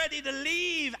getting ready to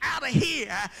leave out of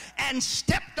here and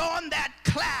stepped on that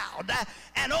cloud,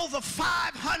 and over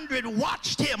 500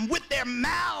 watched him with their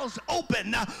mouths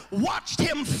open, watched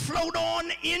him float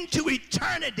on into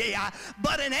eternity.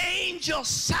 But an angel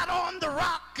sat on the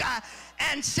rock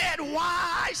and said,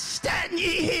 "Why stand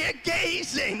ye here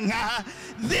gazing?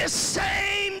 This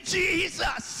same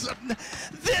Jesus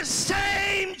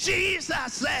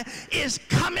is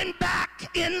coming back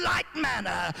in like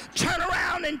manner." Turn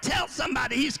around and tell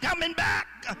somebody he's coming back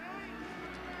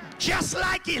just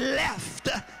like he left.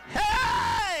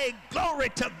 Hey, glory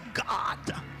to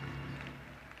God.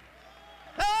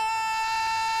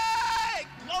 Hey,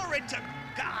 glory to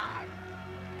God.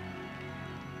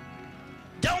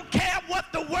 Don't care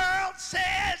what the world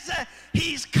says,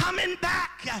 he's coming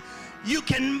back. You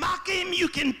can mock him, you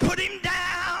can put him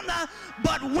down,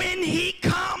 but when he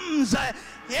comes,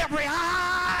 every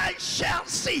eye shall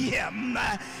see him.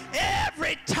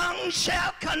 Every tongue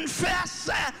shall confess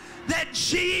that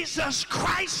Jesus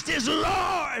Christ is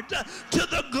Lord, to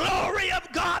the glory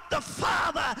of God the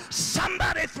Father.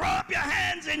 Somebody throw up your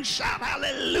hands and shout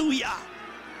hallelujah.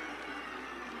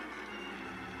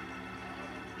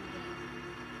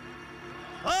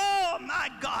 Oh my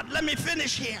God, let me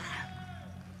finish here.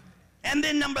 And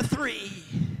then number 3,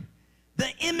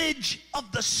 the image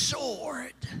of the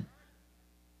sword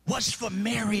was for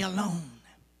Mary alone.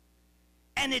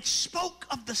 And it spoke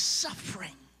of the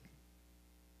suffering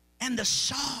and the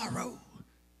sorrow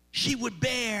she would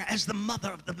bear as the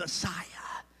mother of the Messiah.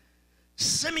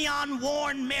 Simeon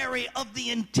warned Mary of the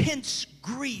intense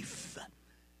grief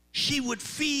she would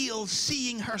feel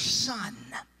seeing her son,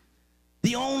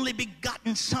 the only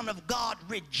begotten Son of God,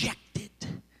 rejected,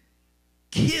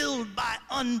 killed by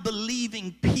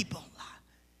unbelieving people,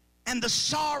 and the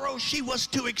sorrow she was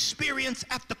to experience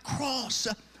at the cross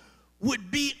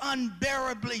would be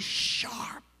unbearably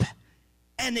sharp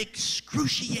and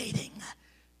excruciating,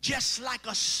 just like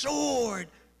a sword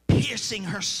piercing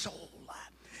her soul.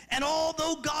 And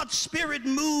although God's Spirit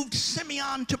moved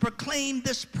Simeon to proclaim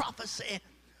this prophecy,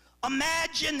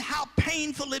 imagine how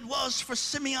painful it was for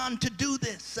Simeon to do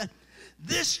this.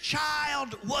 This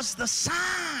child was the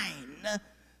sign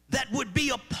that would be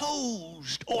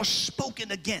opposed or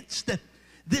spoken against.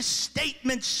 This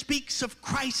statement speaks of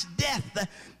Christ's death.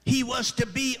 He was to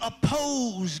be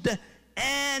opposed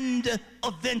and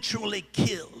eventually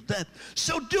killed.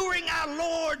 So during our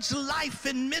Lord's life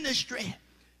and ministry,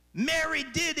 Mary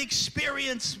did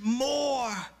experience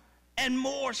more and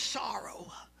more sorrow,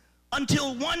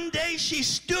 until one day she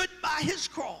stood by his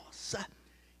cross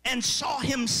and saw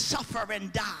him suffer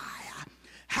and die.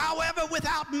 However,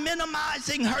 without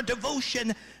minimizing her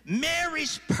devotion,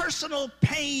 Mary's personal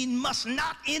pain must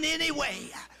not in any way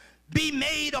be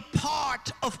made a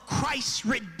part of Christ's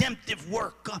redemptive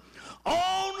work.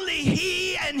 Only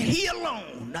he and he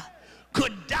alone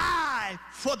could die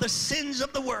for the sins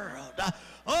of the world.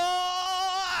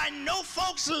 Oh, I know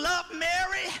folks love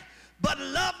Mary, but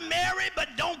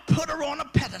don't put her on a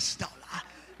pedestal.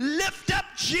 Lift up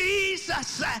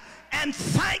Jesus and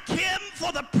thank him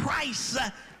for the price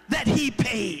that he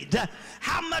paid.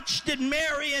 How much did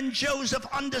Mary and Joseph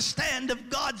understand of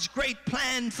God's great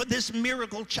plan for this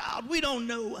miracle child? We don't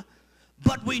know.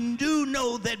 But we do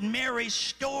know that Mary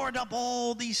stored up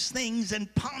all these things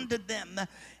and pondered them.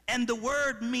 And the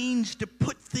word means to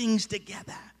put things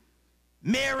together.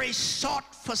 Mary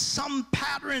sought for some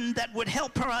pattern that would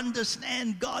help her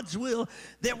understand God's will.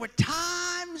 There were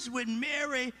times when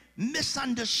Mary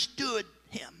misunderstood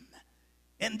him,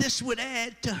 and this would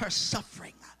add to her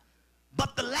suffering.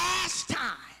 But the last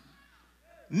time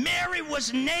Mary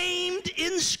was named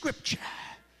in Scripture,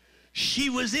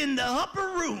 she was in the upper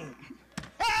room,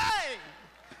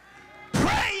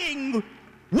 praying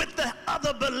with the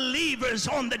other believers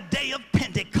on the day of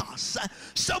Pentecost.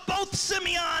 So both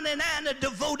Simeon and Anna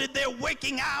devoted their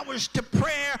waking hours to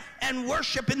prayer and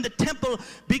worship in the temple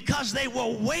because they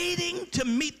were waiting to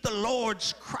meet the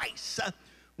Lord's Christ.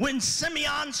 When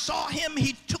Simeon saw him,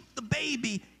 he took the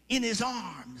baby in his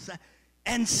arms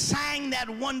and sang that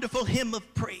wonderful hymn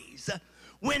of praise.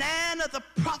 When Anna the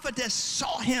prophetess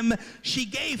saw him, she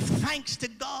gave thanks to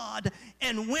God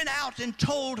and went out and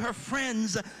told her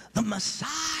friends, the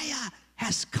Messiah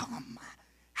has come.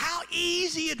 How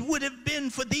easy it would have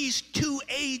been for these two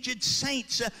aged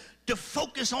saints to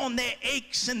focus on their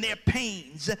aches and their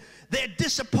pains, their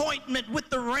disappointment with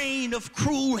the reign of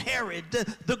cruel Herod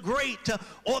the Great,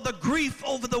 or the grief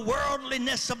over the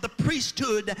worldliness of the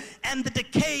priesthood and the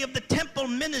decay of the temple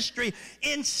ministry.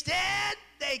 Instead,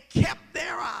 they kept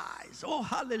their eyes, oh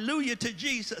hallelujah to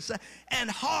Jesus, and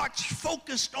hearts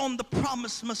focused on the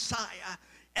promised Messiah,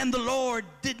 and the Lord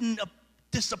didn't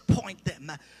disappoint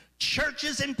them.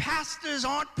 Churches and pastors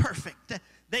aren't perfect.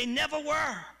 They never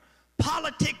were.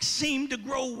 Politics seem to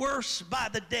grow worse by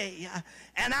the day,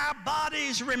 and our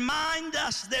bodies remind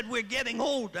us that we're getting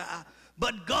older,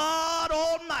 but God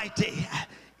Almighty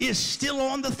is still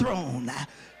on the throne.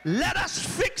 Let us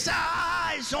fix our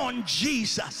eyes on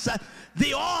Jesus,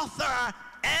 the author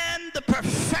and the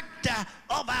perfecter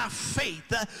of our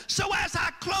faith. So as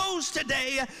I close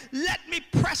today, let me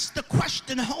press the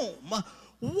question home.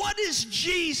 What is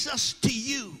Jesus to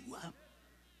you?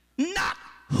 Not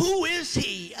who is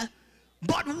he,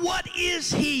 but what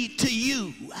is he to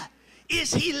you?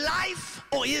 Is he life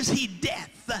or is he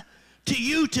death to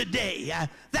you today?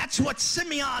 That's what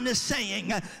Simeon is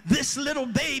saying. This little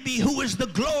baby who is the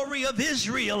glory of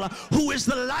Israel, who is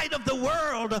the light of the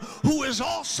world, who is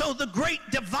also the great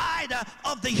divider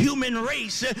of the human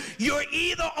race. You're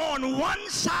either on one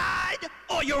side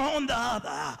or you're on the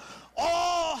other.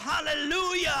 Oh,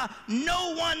 hallelujah.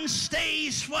 No one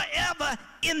stays forever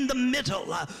in the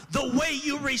middle. The way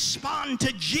you respond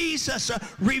to Jesus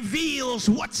reveals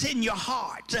what's in your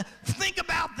heart. Think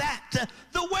about that.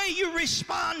 The way you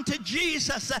respond to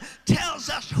Jesus tells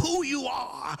us who you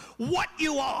are, what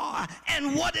you are,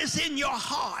 and what is in your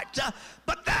heart.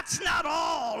 But that's not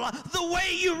all. The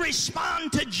way you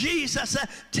respond to Jesus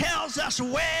tells us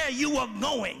where you are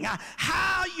going,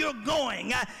 how you're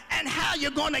going, and how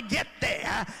you're going to get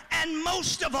there. And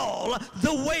most of all,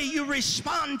 the way you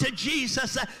respond to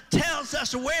Jesus tells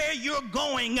us where you're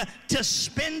going to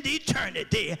spend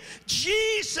eternity.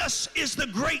 Jesus is the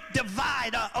great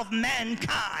divider of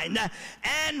mankind.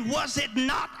 And was it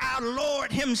not our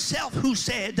Lord himself who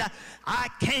said, I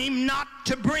came not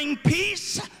to bring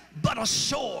peace, but a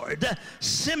sword?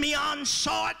 Simeon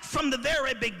saw it from the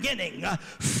very beginning.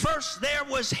 First there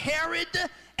was Herod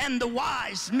and the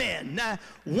wise men.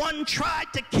 One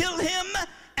tried to kill him,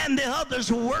 and the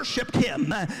others worshiped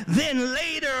him. Then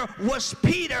later was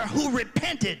Peter, who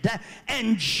repented,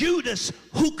 and Judas,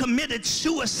 who committed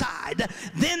suicide.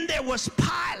 Then there was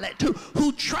Pilate,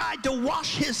 who tried to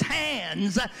wash his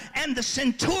hands, and the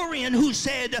centurion who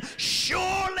said,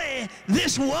 surely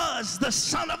this was the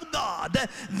Son of God.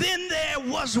 Then there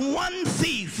was one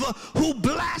thief who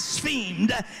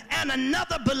blasphemed, and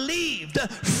another believed.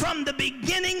 From the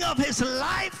beginning of his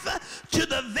life to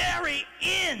the very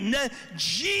end,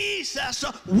 Jesus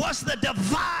was the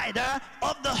divider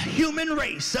of the human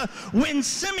race. When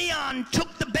Simeon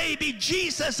took the baby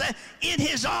Jesus in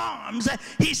his arms,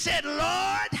 he said,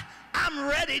 Lord, I'm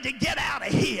ready to get out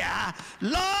of here.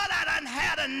 Lord, I done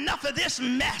had enough of this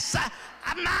mess.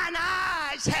 Mine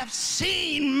eyes have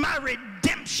seen my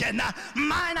redemption.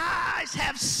 Mine eyes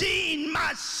have seen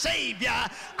my Savior.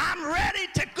 I'm ready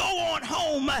to go on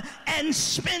home and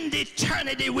spend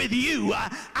eternity with you.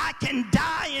 I can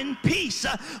die in peace,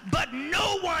 but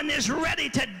no one is ready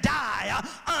to die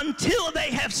until they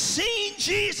have seen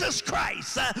Jesus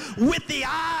Christ with the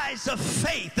eyes of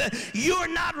faith. You're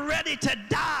not ready to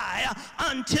die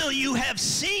until you have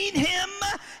seen him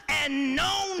and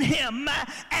known him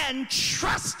and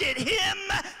trusted him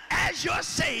as your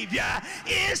Savior.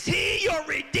 Is he your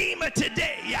Redeemer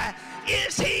today?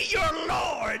 Is he your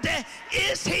Lord?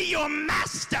 Is he your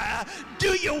Master?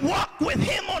 Do you walk with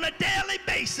him on a daily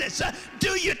basis?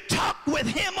 Do you talk with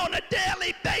him on a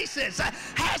daily basis?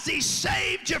 Has he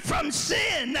saved you from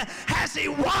sin? Has he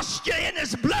washed you in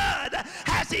his blood?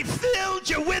 Has he filled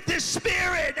you with his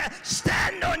Spirit?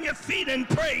 Stand on your feet and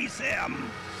praise him.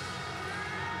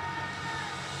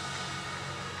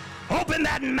 Open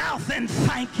that mouth and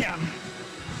thank him.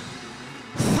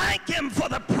 Thank him for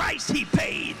the price he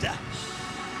paid.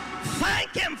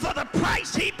 Thank him for the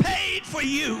price he paid for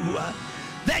you,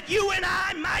 that you and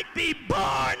I might be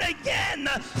born again.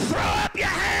 Throw up your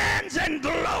hands and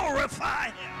glorify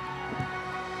him.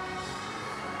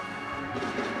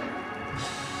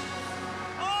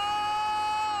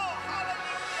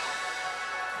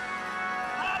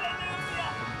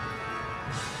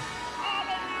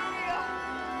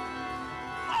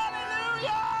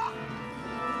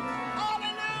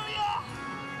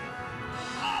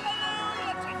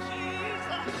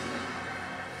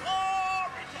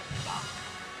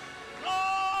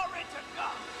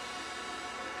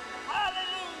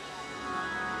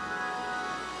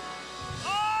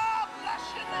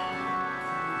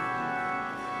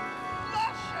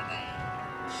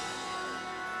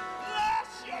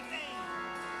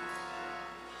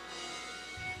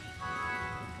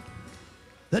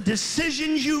 The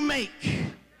decisions you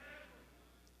make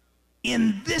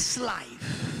in this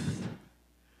life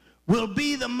will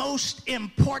be the most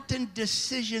important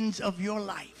decisions of your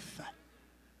life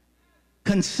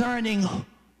concerning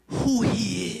who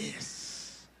he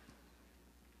is.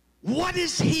 What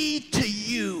is he to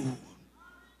you?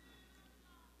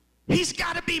 He's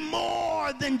got to be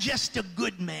more than just a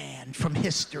good man from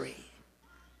history.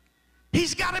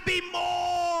 He's got to be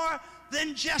more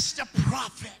than just a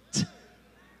prophet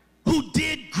who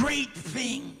did great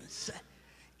things.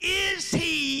 Is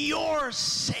he your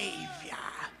Savior?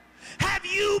 Have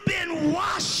you been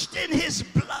washed in his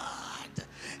blood?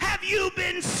 Have you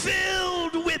been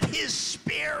filled with his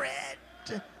Spirit?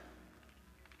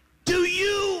 Do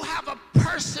you have a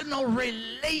personal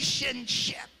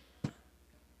relationship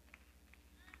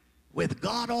with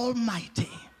God Almighty?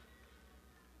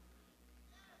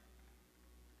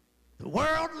 The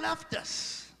world left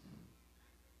us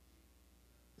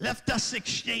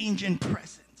exchanging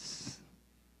presents.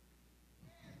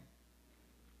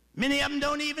 Many of them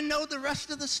don't even know the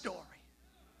rest of the story.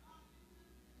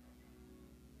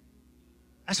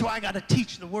 That's why I got to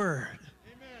teach the word.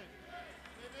 Amen.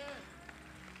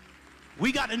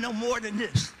 We got to know more than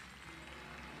this.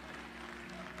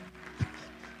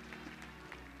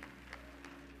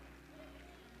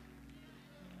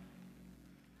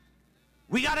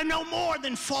 We got to know more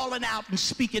than falling out and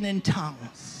speaking in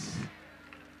tongues.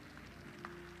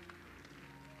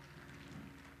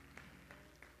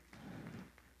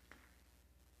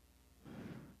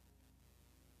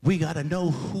 We got to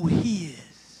know who he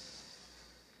is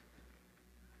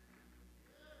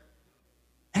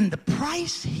and the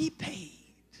price he paid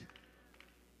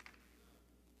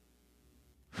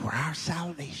for our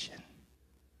salvation.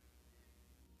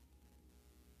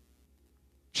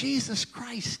 Jesus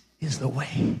Christ is the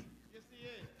way. Yes, he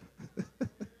is.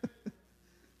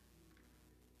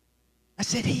 I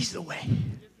said he's the way. Yes,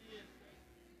 he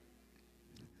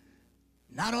is.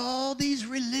 Not all these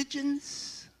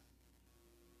religions.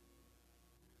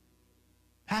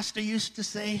 Pastor used to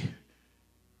say,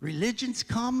 religions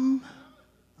come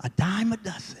a dime a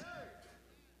dozen.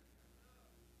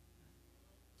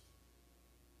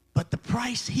 But the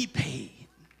price he paid,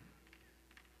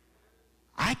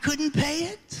 I couldn't pay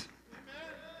it.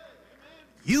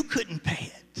 You couldn't pay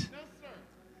it. No, sir.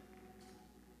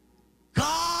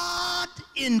 God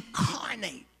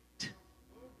incarnate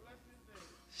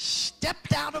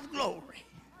stepped out of glory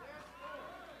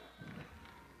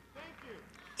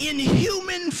in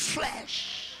human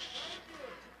flesh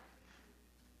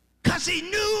because he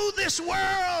knew this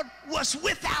world was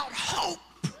without hope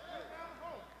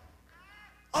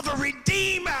of a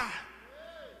redeemer.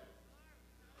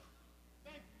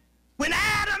 When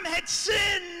Adam had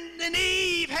sinned and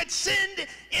Eve had sinned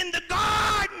in the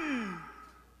garden,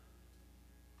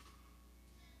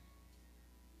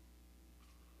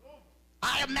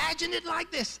 I imagine it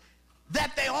like this,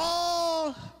 that they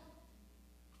all,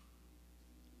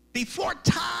 before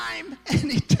time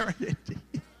and eternity,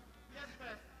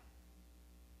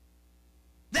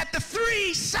 that the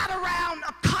three sat around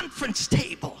a conference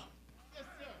table. Yes,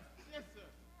 sir. Yes, sir.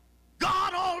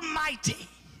 God Almighty,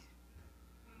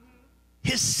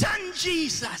 his son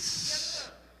Jesus,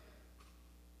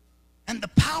 and the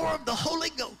power of the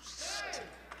Holy Ghost.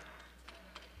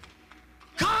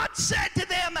 God said to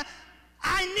them,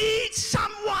 I need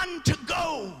someone to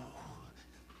go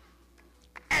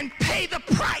and pay the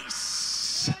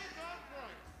price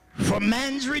for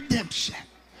man's redemption.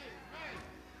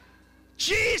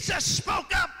 Jesus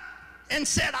spoke up and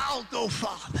said, I'll go,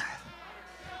 Father.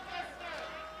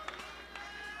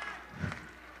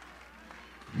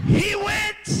 He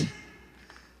went,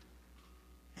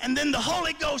 and then the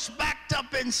Holy Ghost backed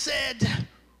up and said,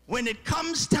 when it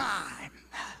comes time,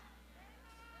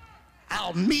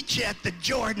 I'll meet you at the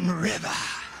Jordan River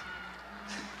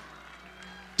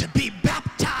to be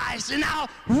baptized, and I'll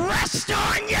rest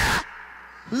on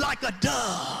you like a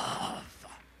dove.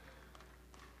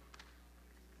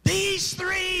 These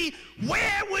three,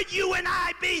 where would you and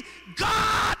I be?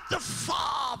 God the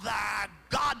Father,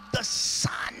 God the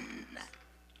Son,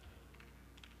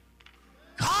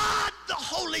 God the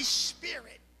Holy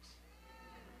Spirit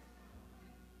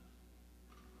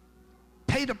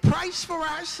paid a price for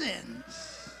our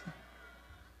sins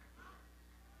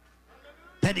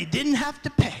that he didn't have to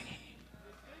pay,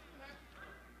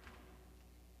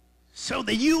 so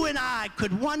that you and I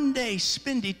could one day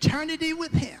spend eternity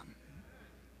with him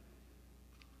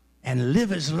and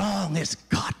live as long as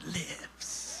God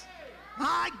lives.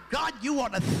 My God, you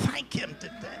ought to thank him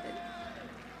today.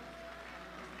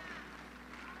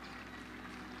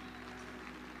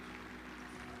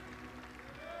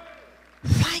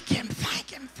 Thank him,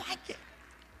 thank him, thank him.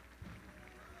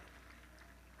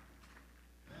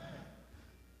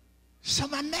 So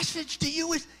my message to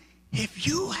you is, if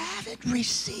you haven't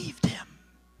received him,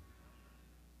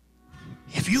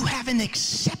 if you haven't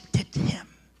accepted him,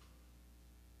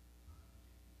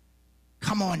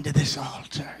 come on to this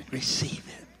altar and receive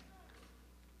him.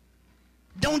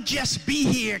 Don't just be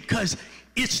here because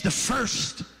it's the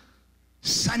first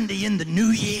Sunday in the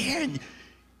new year and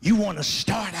you want to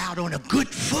start out on a good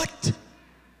foot.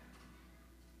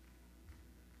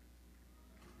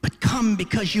 But come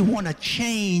because you want to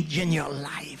change in your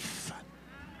life.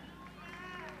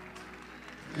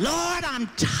 Lord, I'm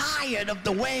tired of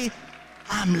the way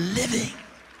I'm living.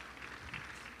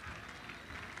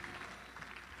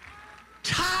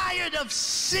 Tired of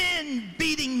sin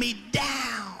beating me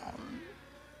down.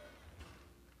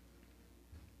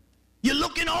 You're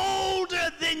looking older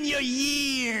than your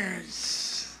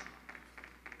years.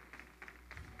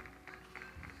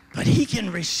 But he can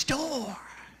restore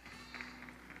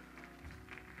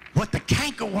what the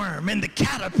cankerworm and the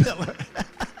caterpillar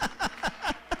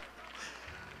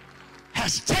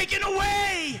has taken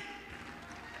away,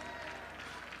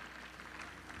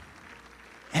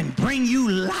 and bring you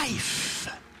life,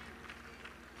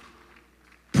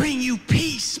 bring you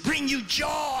peace, bring you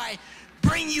joy,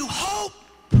 bring you hope.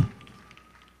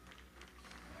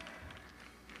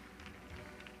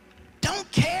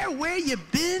 care where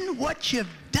you've been, what you've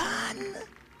done.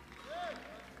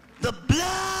 The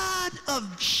blood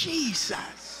of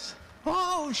Jesus.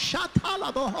 Oh,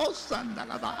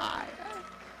 Shatalabohosandalabahaya.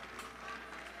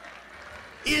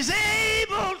 Is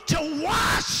able to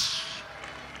wash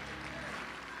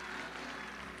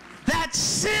that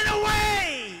sin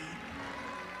away.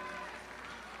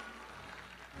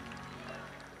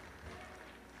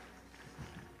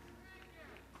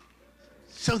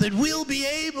 So that we'll be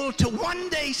able to one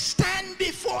day stand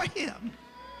before him.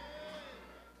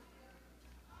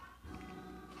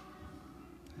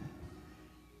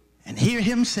 And hear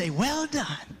him say, well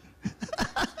done.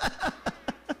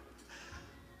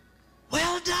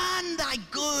 Well done, thy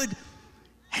good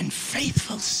and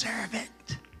faithful servant.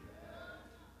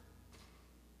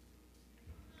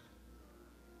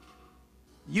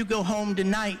 You go home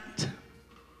tonight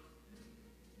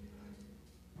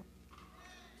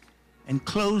and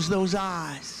close those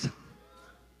eyes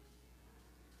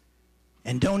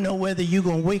and don't know whether you're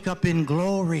going to wake up in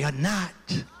glory or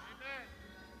not.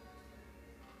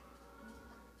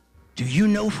 Do you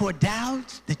know for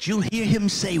doubt that you'll hear him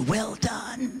say, well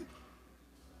done?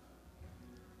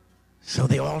 So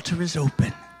the altar is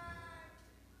open.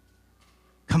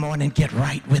 Come on and get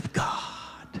right with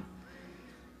God.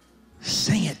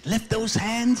 Sing it. Lift those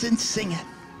hands and sing it.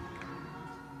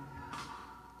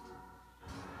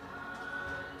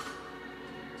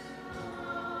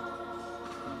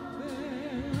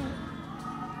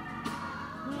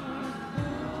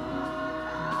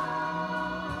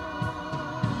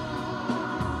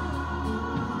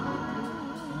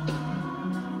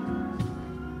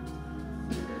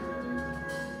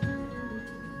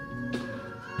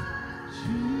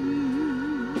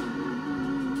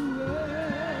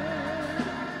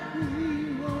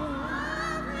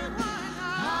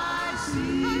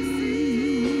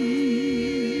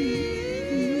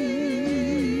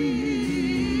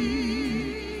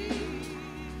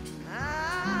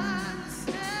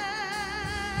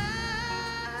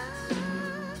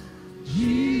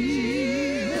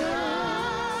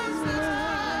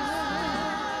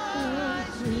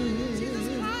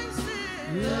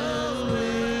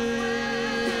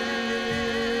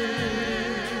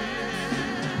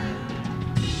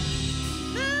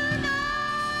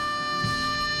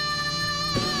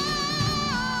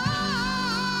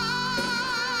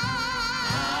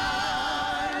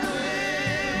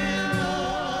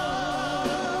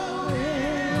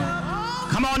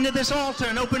 Come on to this altar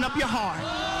and open up your heart.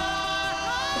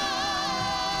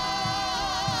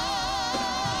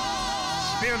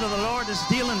 Spirit of the Lord is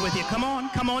dealing with you. Come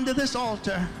on to this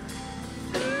altar.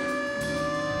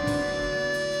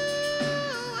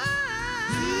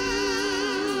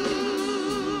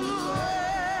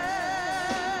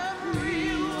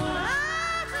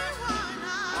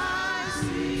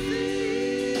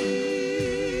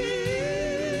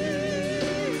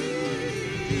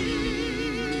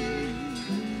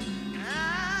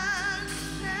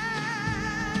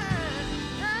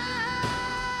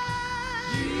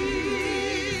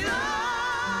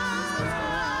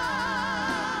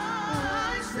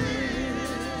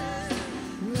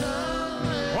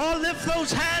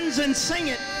 Those hands and sing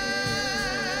it.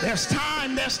 There's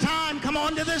time, there's time. Come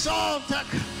on to this altar.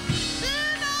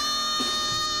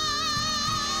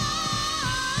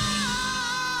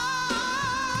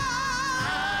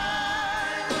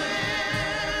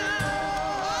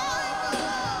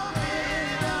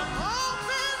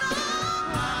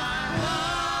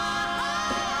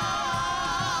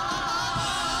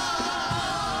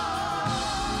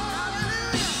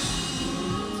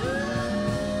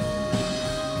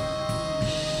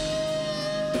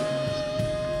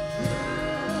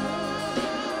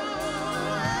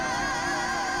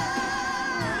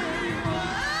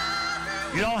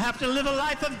 You don't have to live a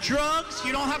life of drugs.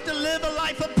 You don't have to live a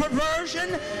life of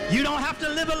perversion. You don't have to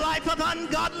live a life of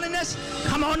ungodliness.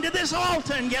 Come on to this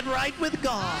altar and get right with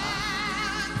God.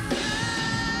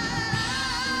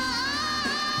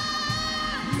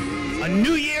 A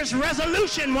New Year's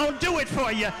resolution won't do it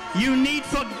for you. You need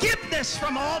forgiveness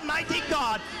from Almighty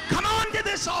God. Come on to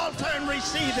this altar and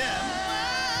receive Him.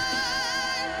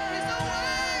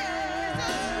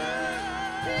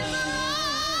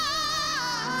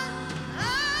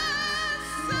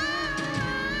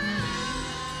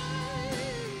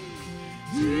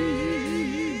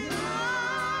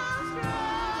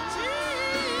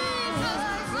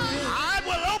 I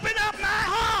will open up my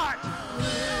heart.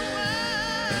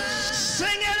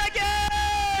 Sing it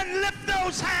again. Lift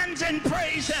those hands and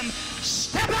praise Him.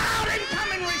 Step out and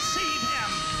come and receive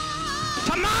Him.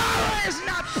 Tomorrow is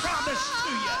not promised to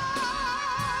you.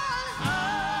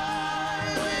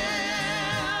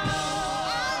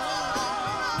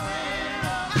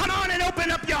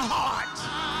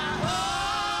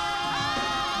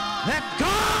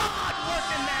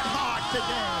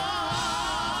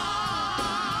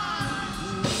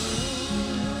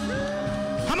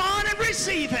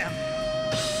 receive him.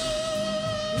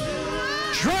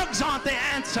 Drugs aren't the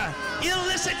answer.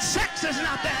 Illicit sex is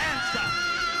not the answer.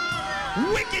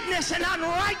 Wickedness and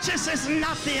unrighteousness is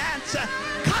not the answer.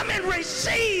 Come and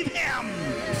receive him.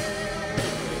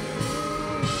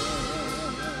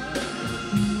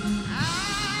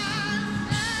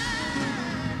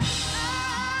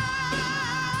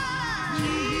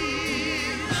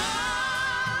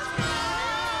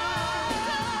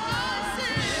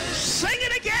 Sing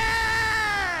it again.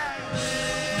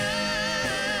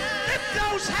 Lift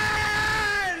those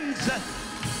hands.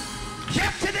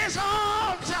 Get to this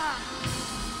altar.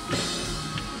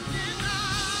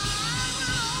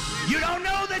 You don't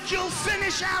know that you'll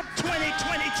finish out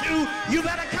 2022. You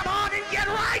better come on and get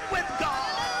right with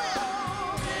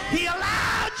God. He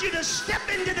allowed you to step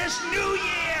into this new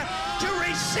year to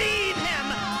receive him,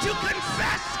 to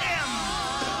confess him.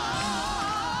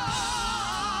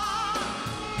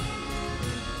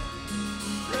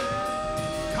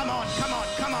 Come on, come on,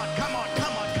 come on, come on,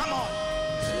 come on, come on.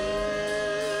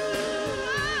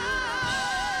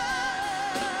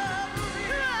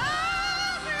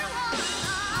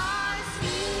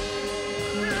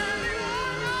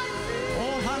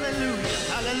 Oh, hallelujah,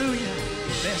 hallelujah.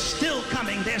 They're still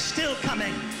coming, they're still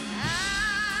coming.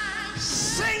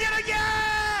 Sing it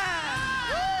again.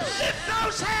 Lift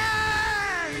those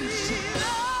hands.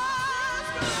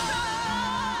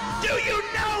 Do you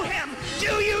know him?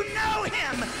 Do you know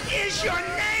him? Is your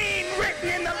name written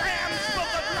in the Lamb's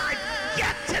Book of Life?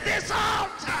 Get to this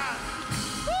altar.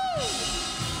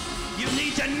 You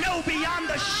need to know beyond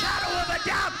the shadow of a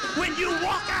doubt when you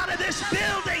walk out of this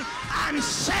building, I'm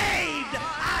saved,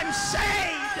 I'm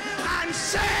saved, I'm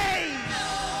saved.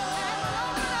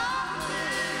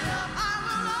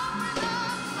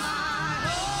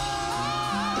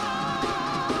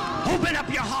 Open up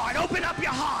your heart, open up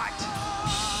your heart.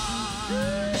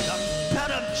 The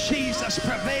blood of Jesus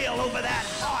prevail over that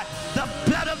heart. The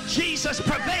blood of Jesus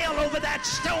prevail over that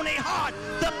stony heart.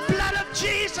 The blood of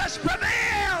Jesus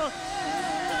prevail.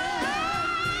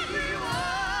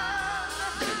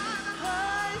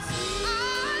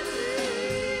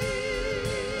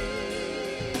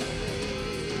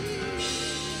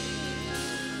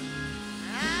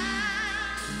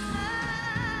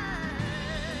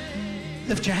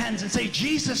 Lift your hands and say,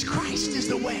 Jesus Christ is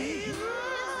the way.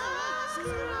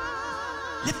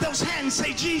 Lift those hands,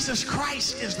 say, Jesus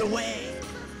Christ is the way.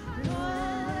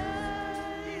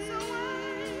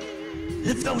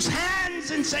 Lift those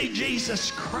hands and say,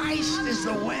 Jesus Christ is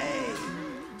the way.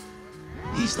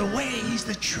 He's the way, he's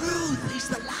the truth, he's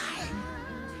the life.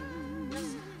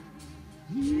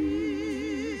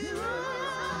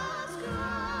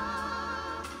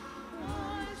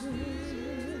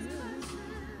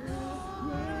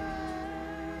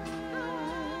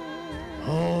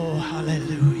 Oh,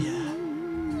 hallelujah.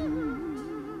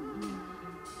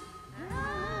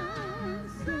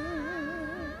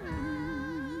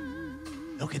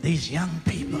 Look at these young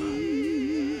people.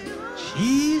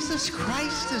 Jesus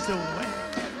Christ is the way.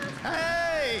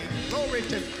 Hey, glory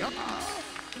to God.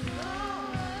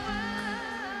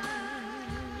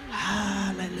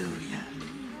 Hallelujah.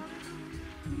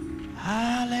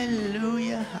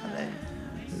 Hallelujah. Hallelujah.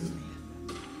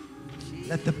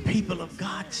 Let the people of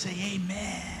God say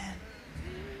amen.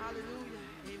 Hallelujah.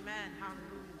 Amen.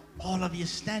 Hallelujah. All of you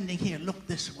standing here, look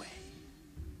this way.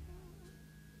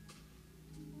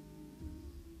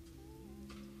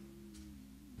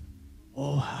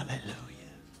 Oh, hallelujah.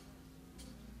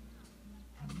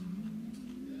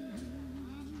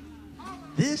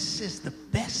 This is the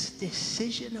best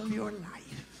decision of your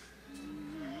life.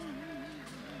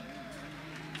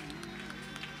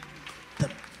 The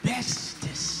best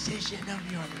decision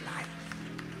of your life.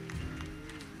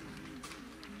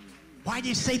 Why do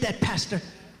you say that, Pastor?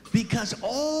 Because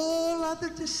all other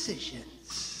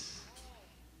decisions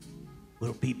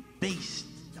will be based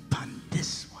upon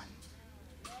this one.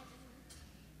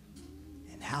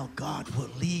 And how God will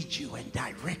lead you and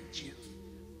direct you,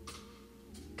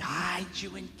 guide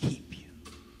you and keep you.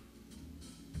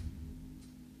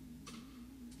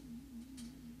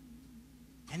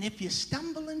 And if you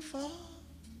stumble and fall,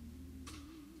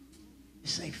 you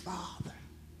say, Father.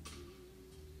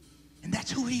 And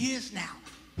that's who he is now.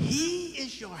 He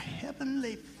is your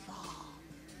heavenly Father.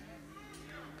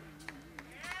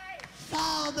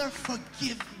 Father,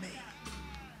 forgive me.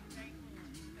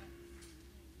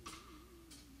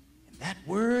 And that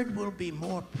word will be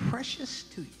more precious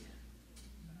to you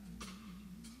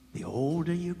the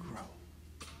older you grow.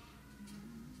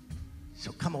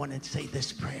 So come on and say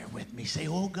this prayer with me. Say,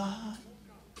 oh God,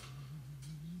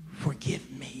 forgive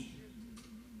me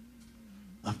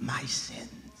of my sins.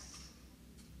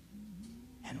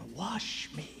 and wash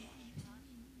me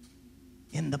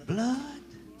in the blood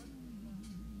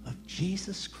of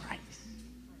Jesus Christ.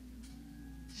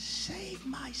 Save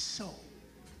my soul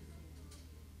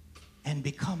and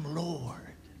become Lord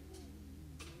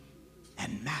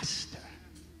and master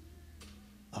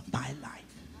of my life.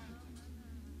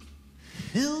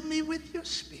 Fill me with your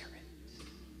Spirit,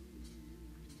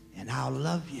 and I'll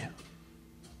love you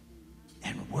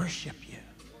and worship you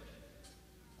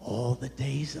all the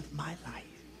days of my life.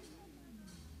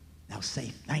 Now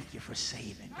say, thank you for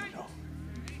saving me, Lord.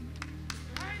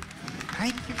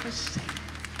 Thank you for saving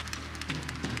me.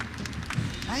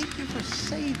 Thank you for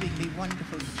saving me,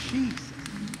 wonderful Jesus.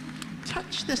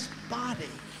 Touch this body.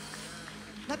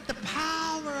 Let the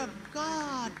power of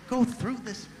God go through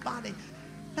this body.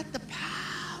 Let the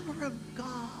power of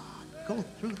God go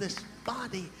through this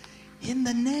body. In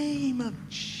the name of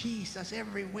Jesus,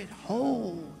 every whit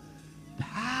whole.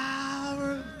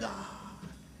 Power of God.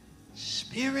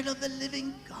 Spirit of the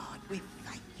living God, we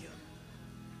thank you.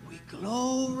 We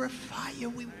glorify you.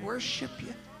 We worship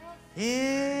you.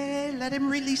 Hey, let him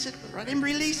release it. Let him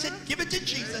release it. Give it to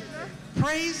Jesus.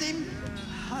 Praise him.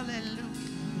 Hallelujah.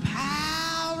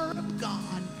 Power of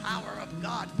God. Power of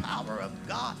God. Power of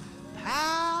God.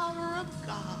 Power of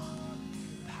God.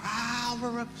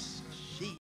 Power of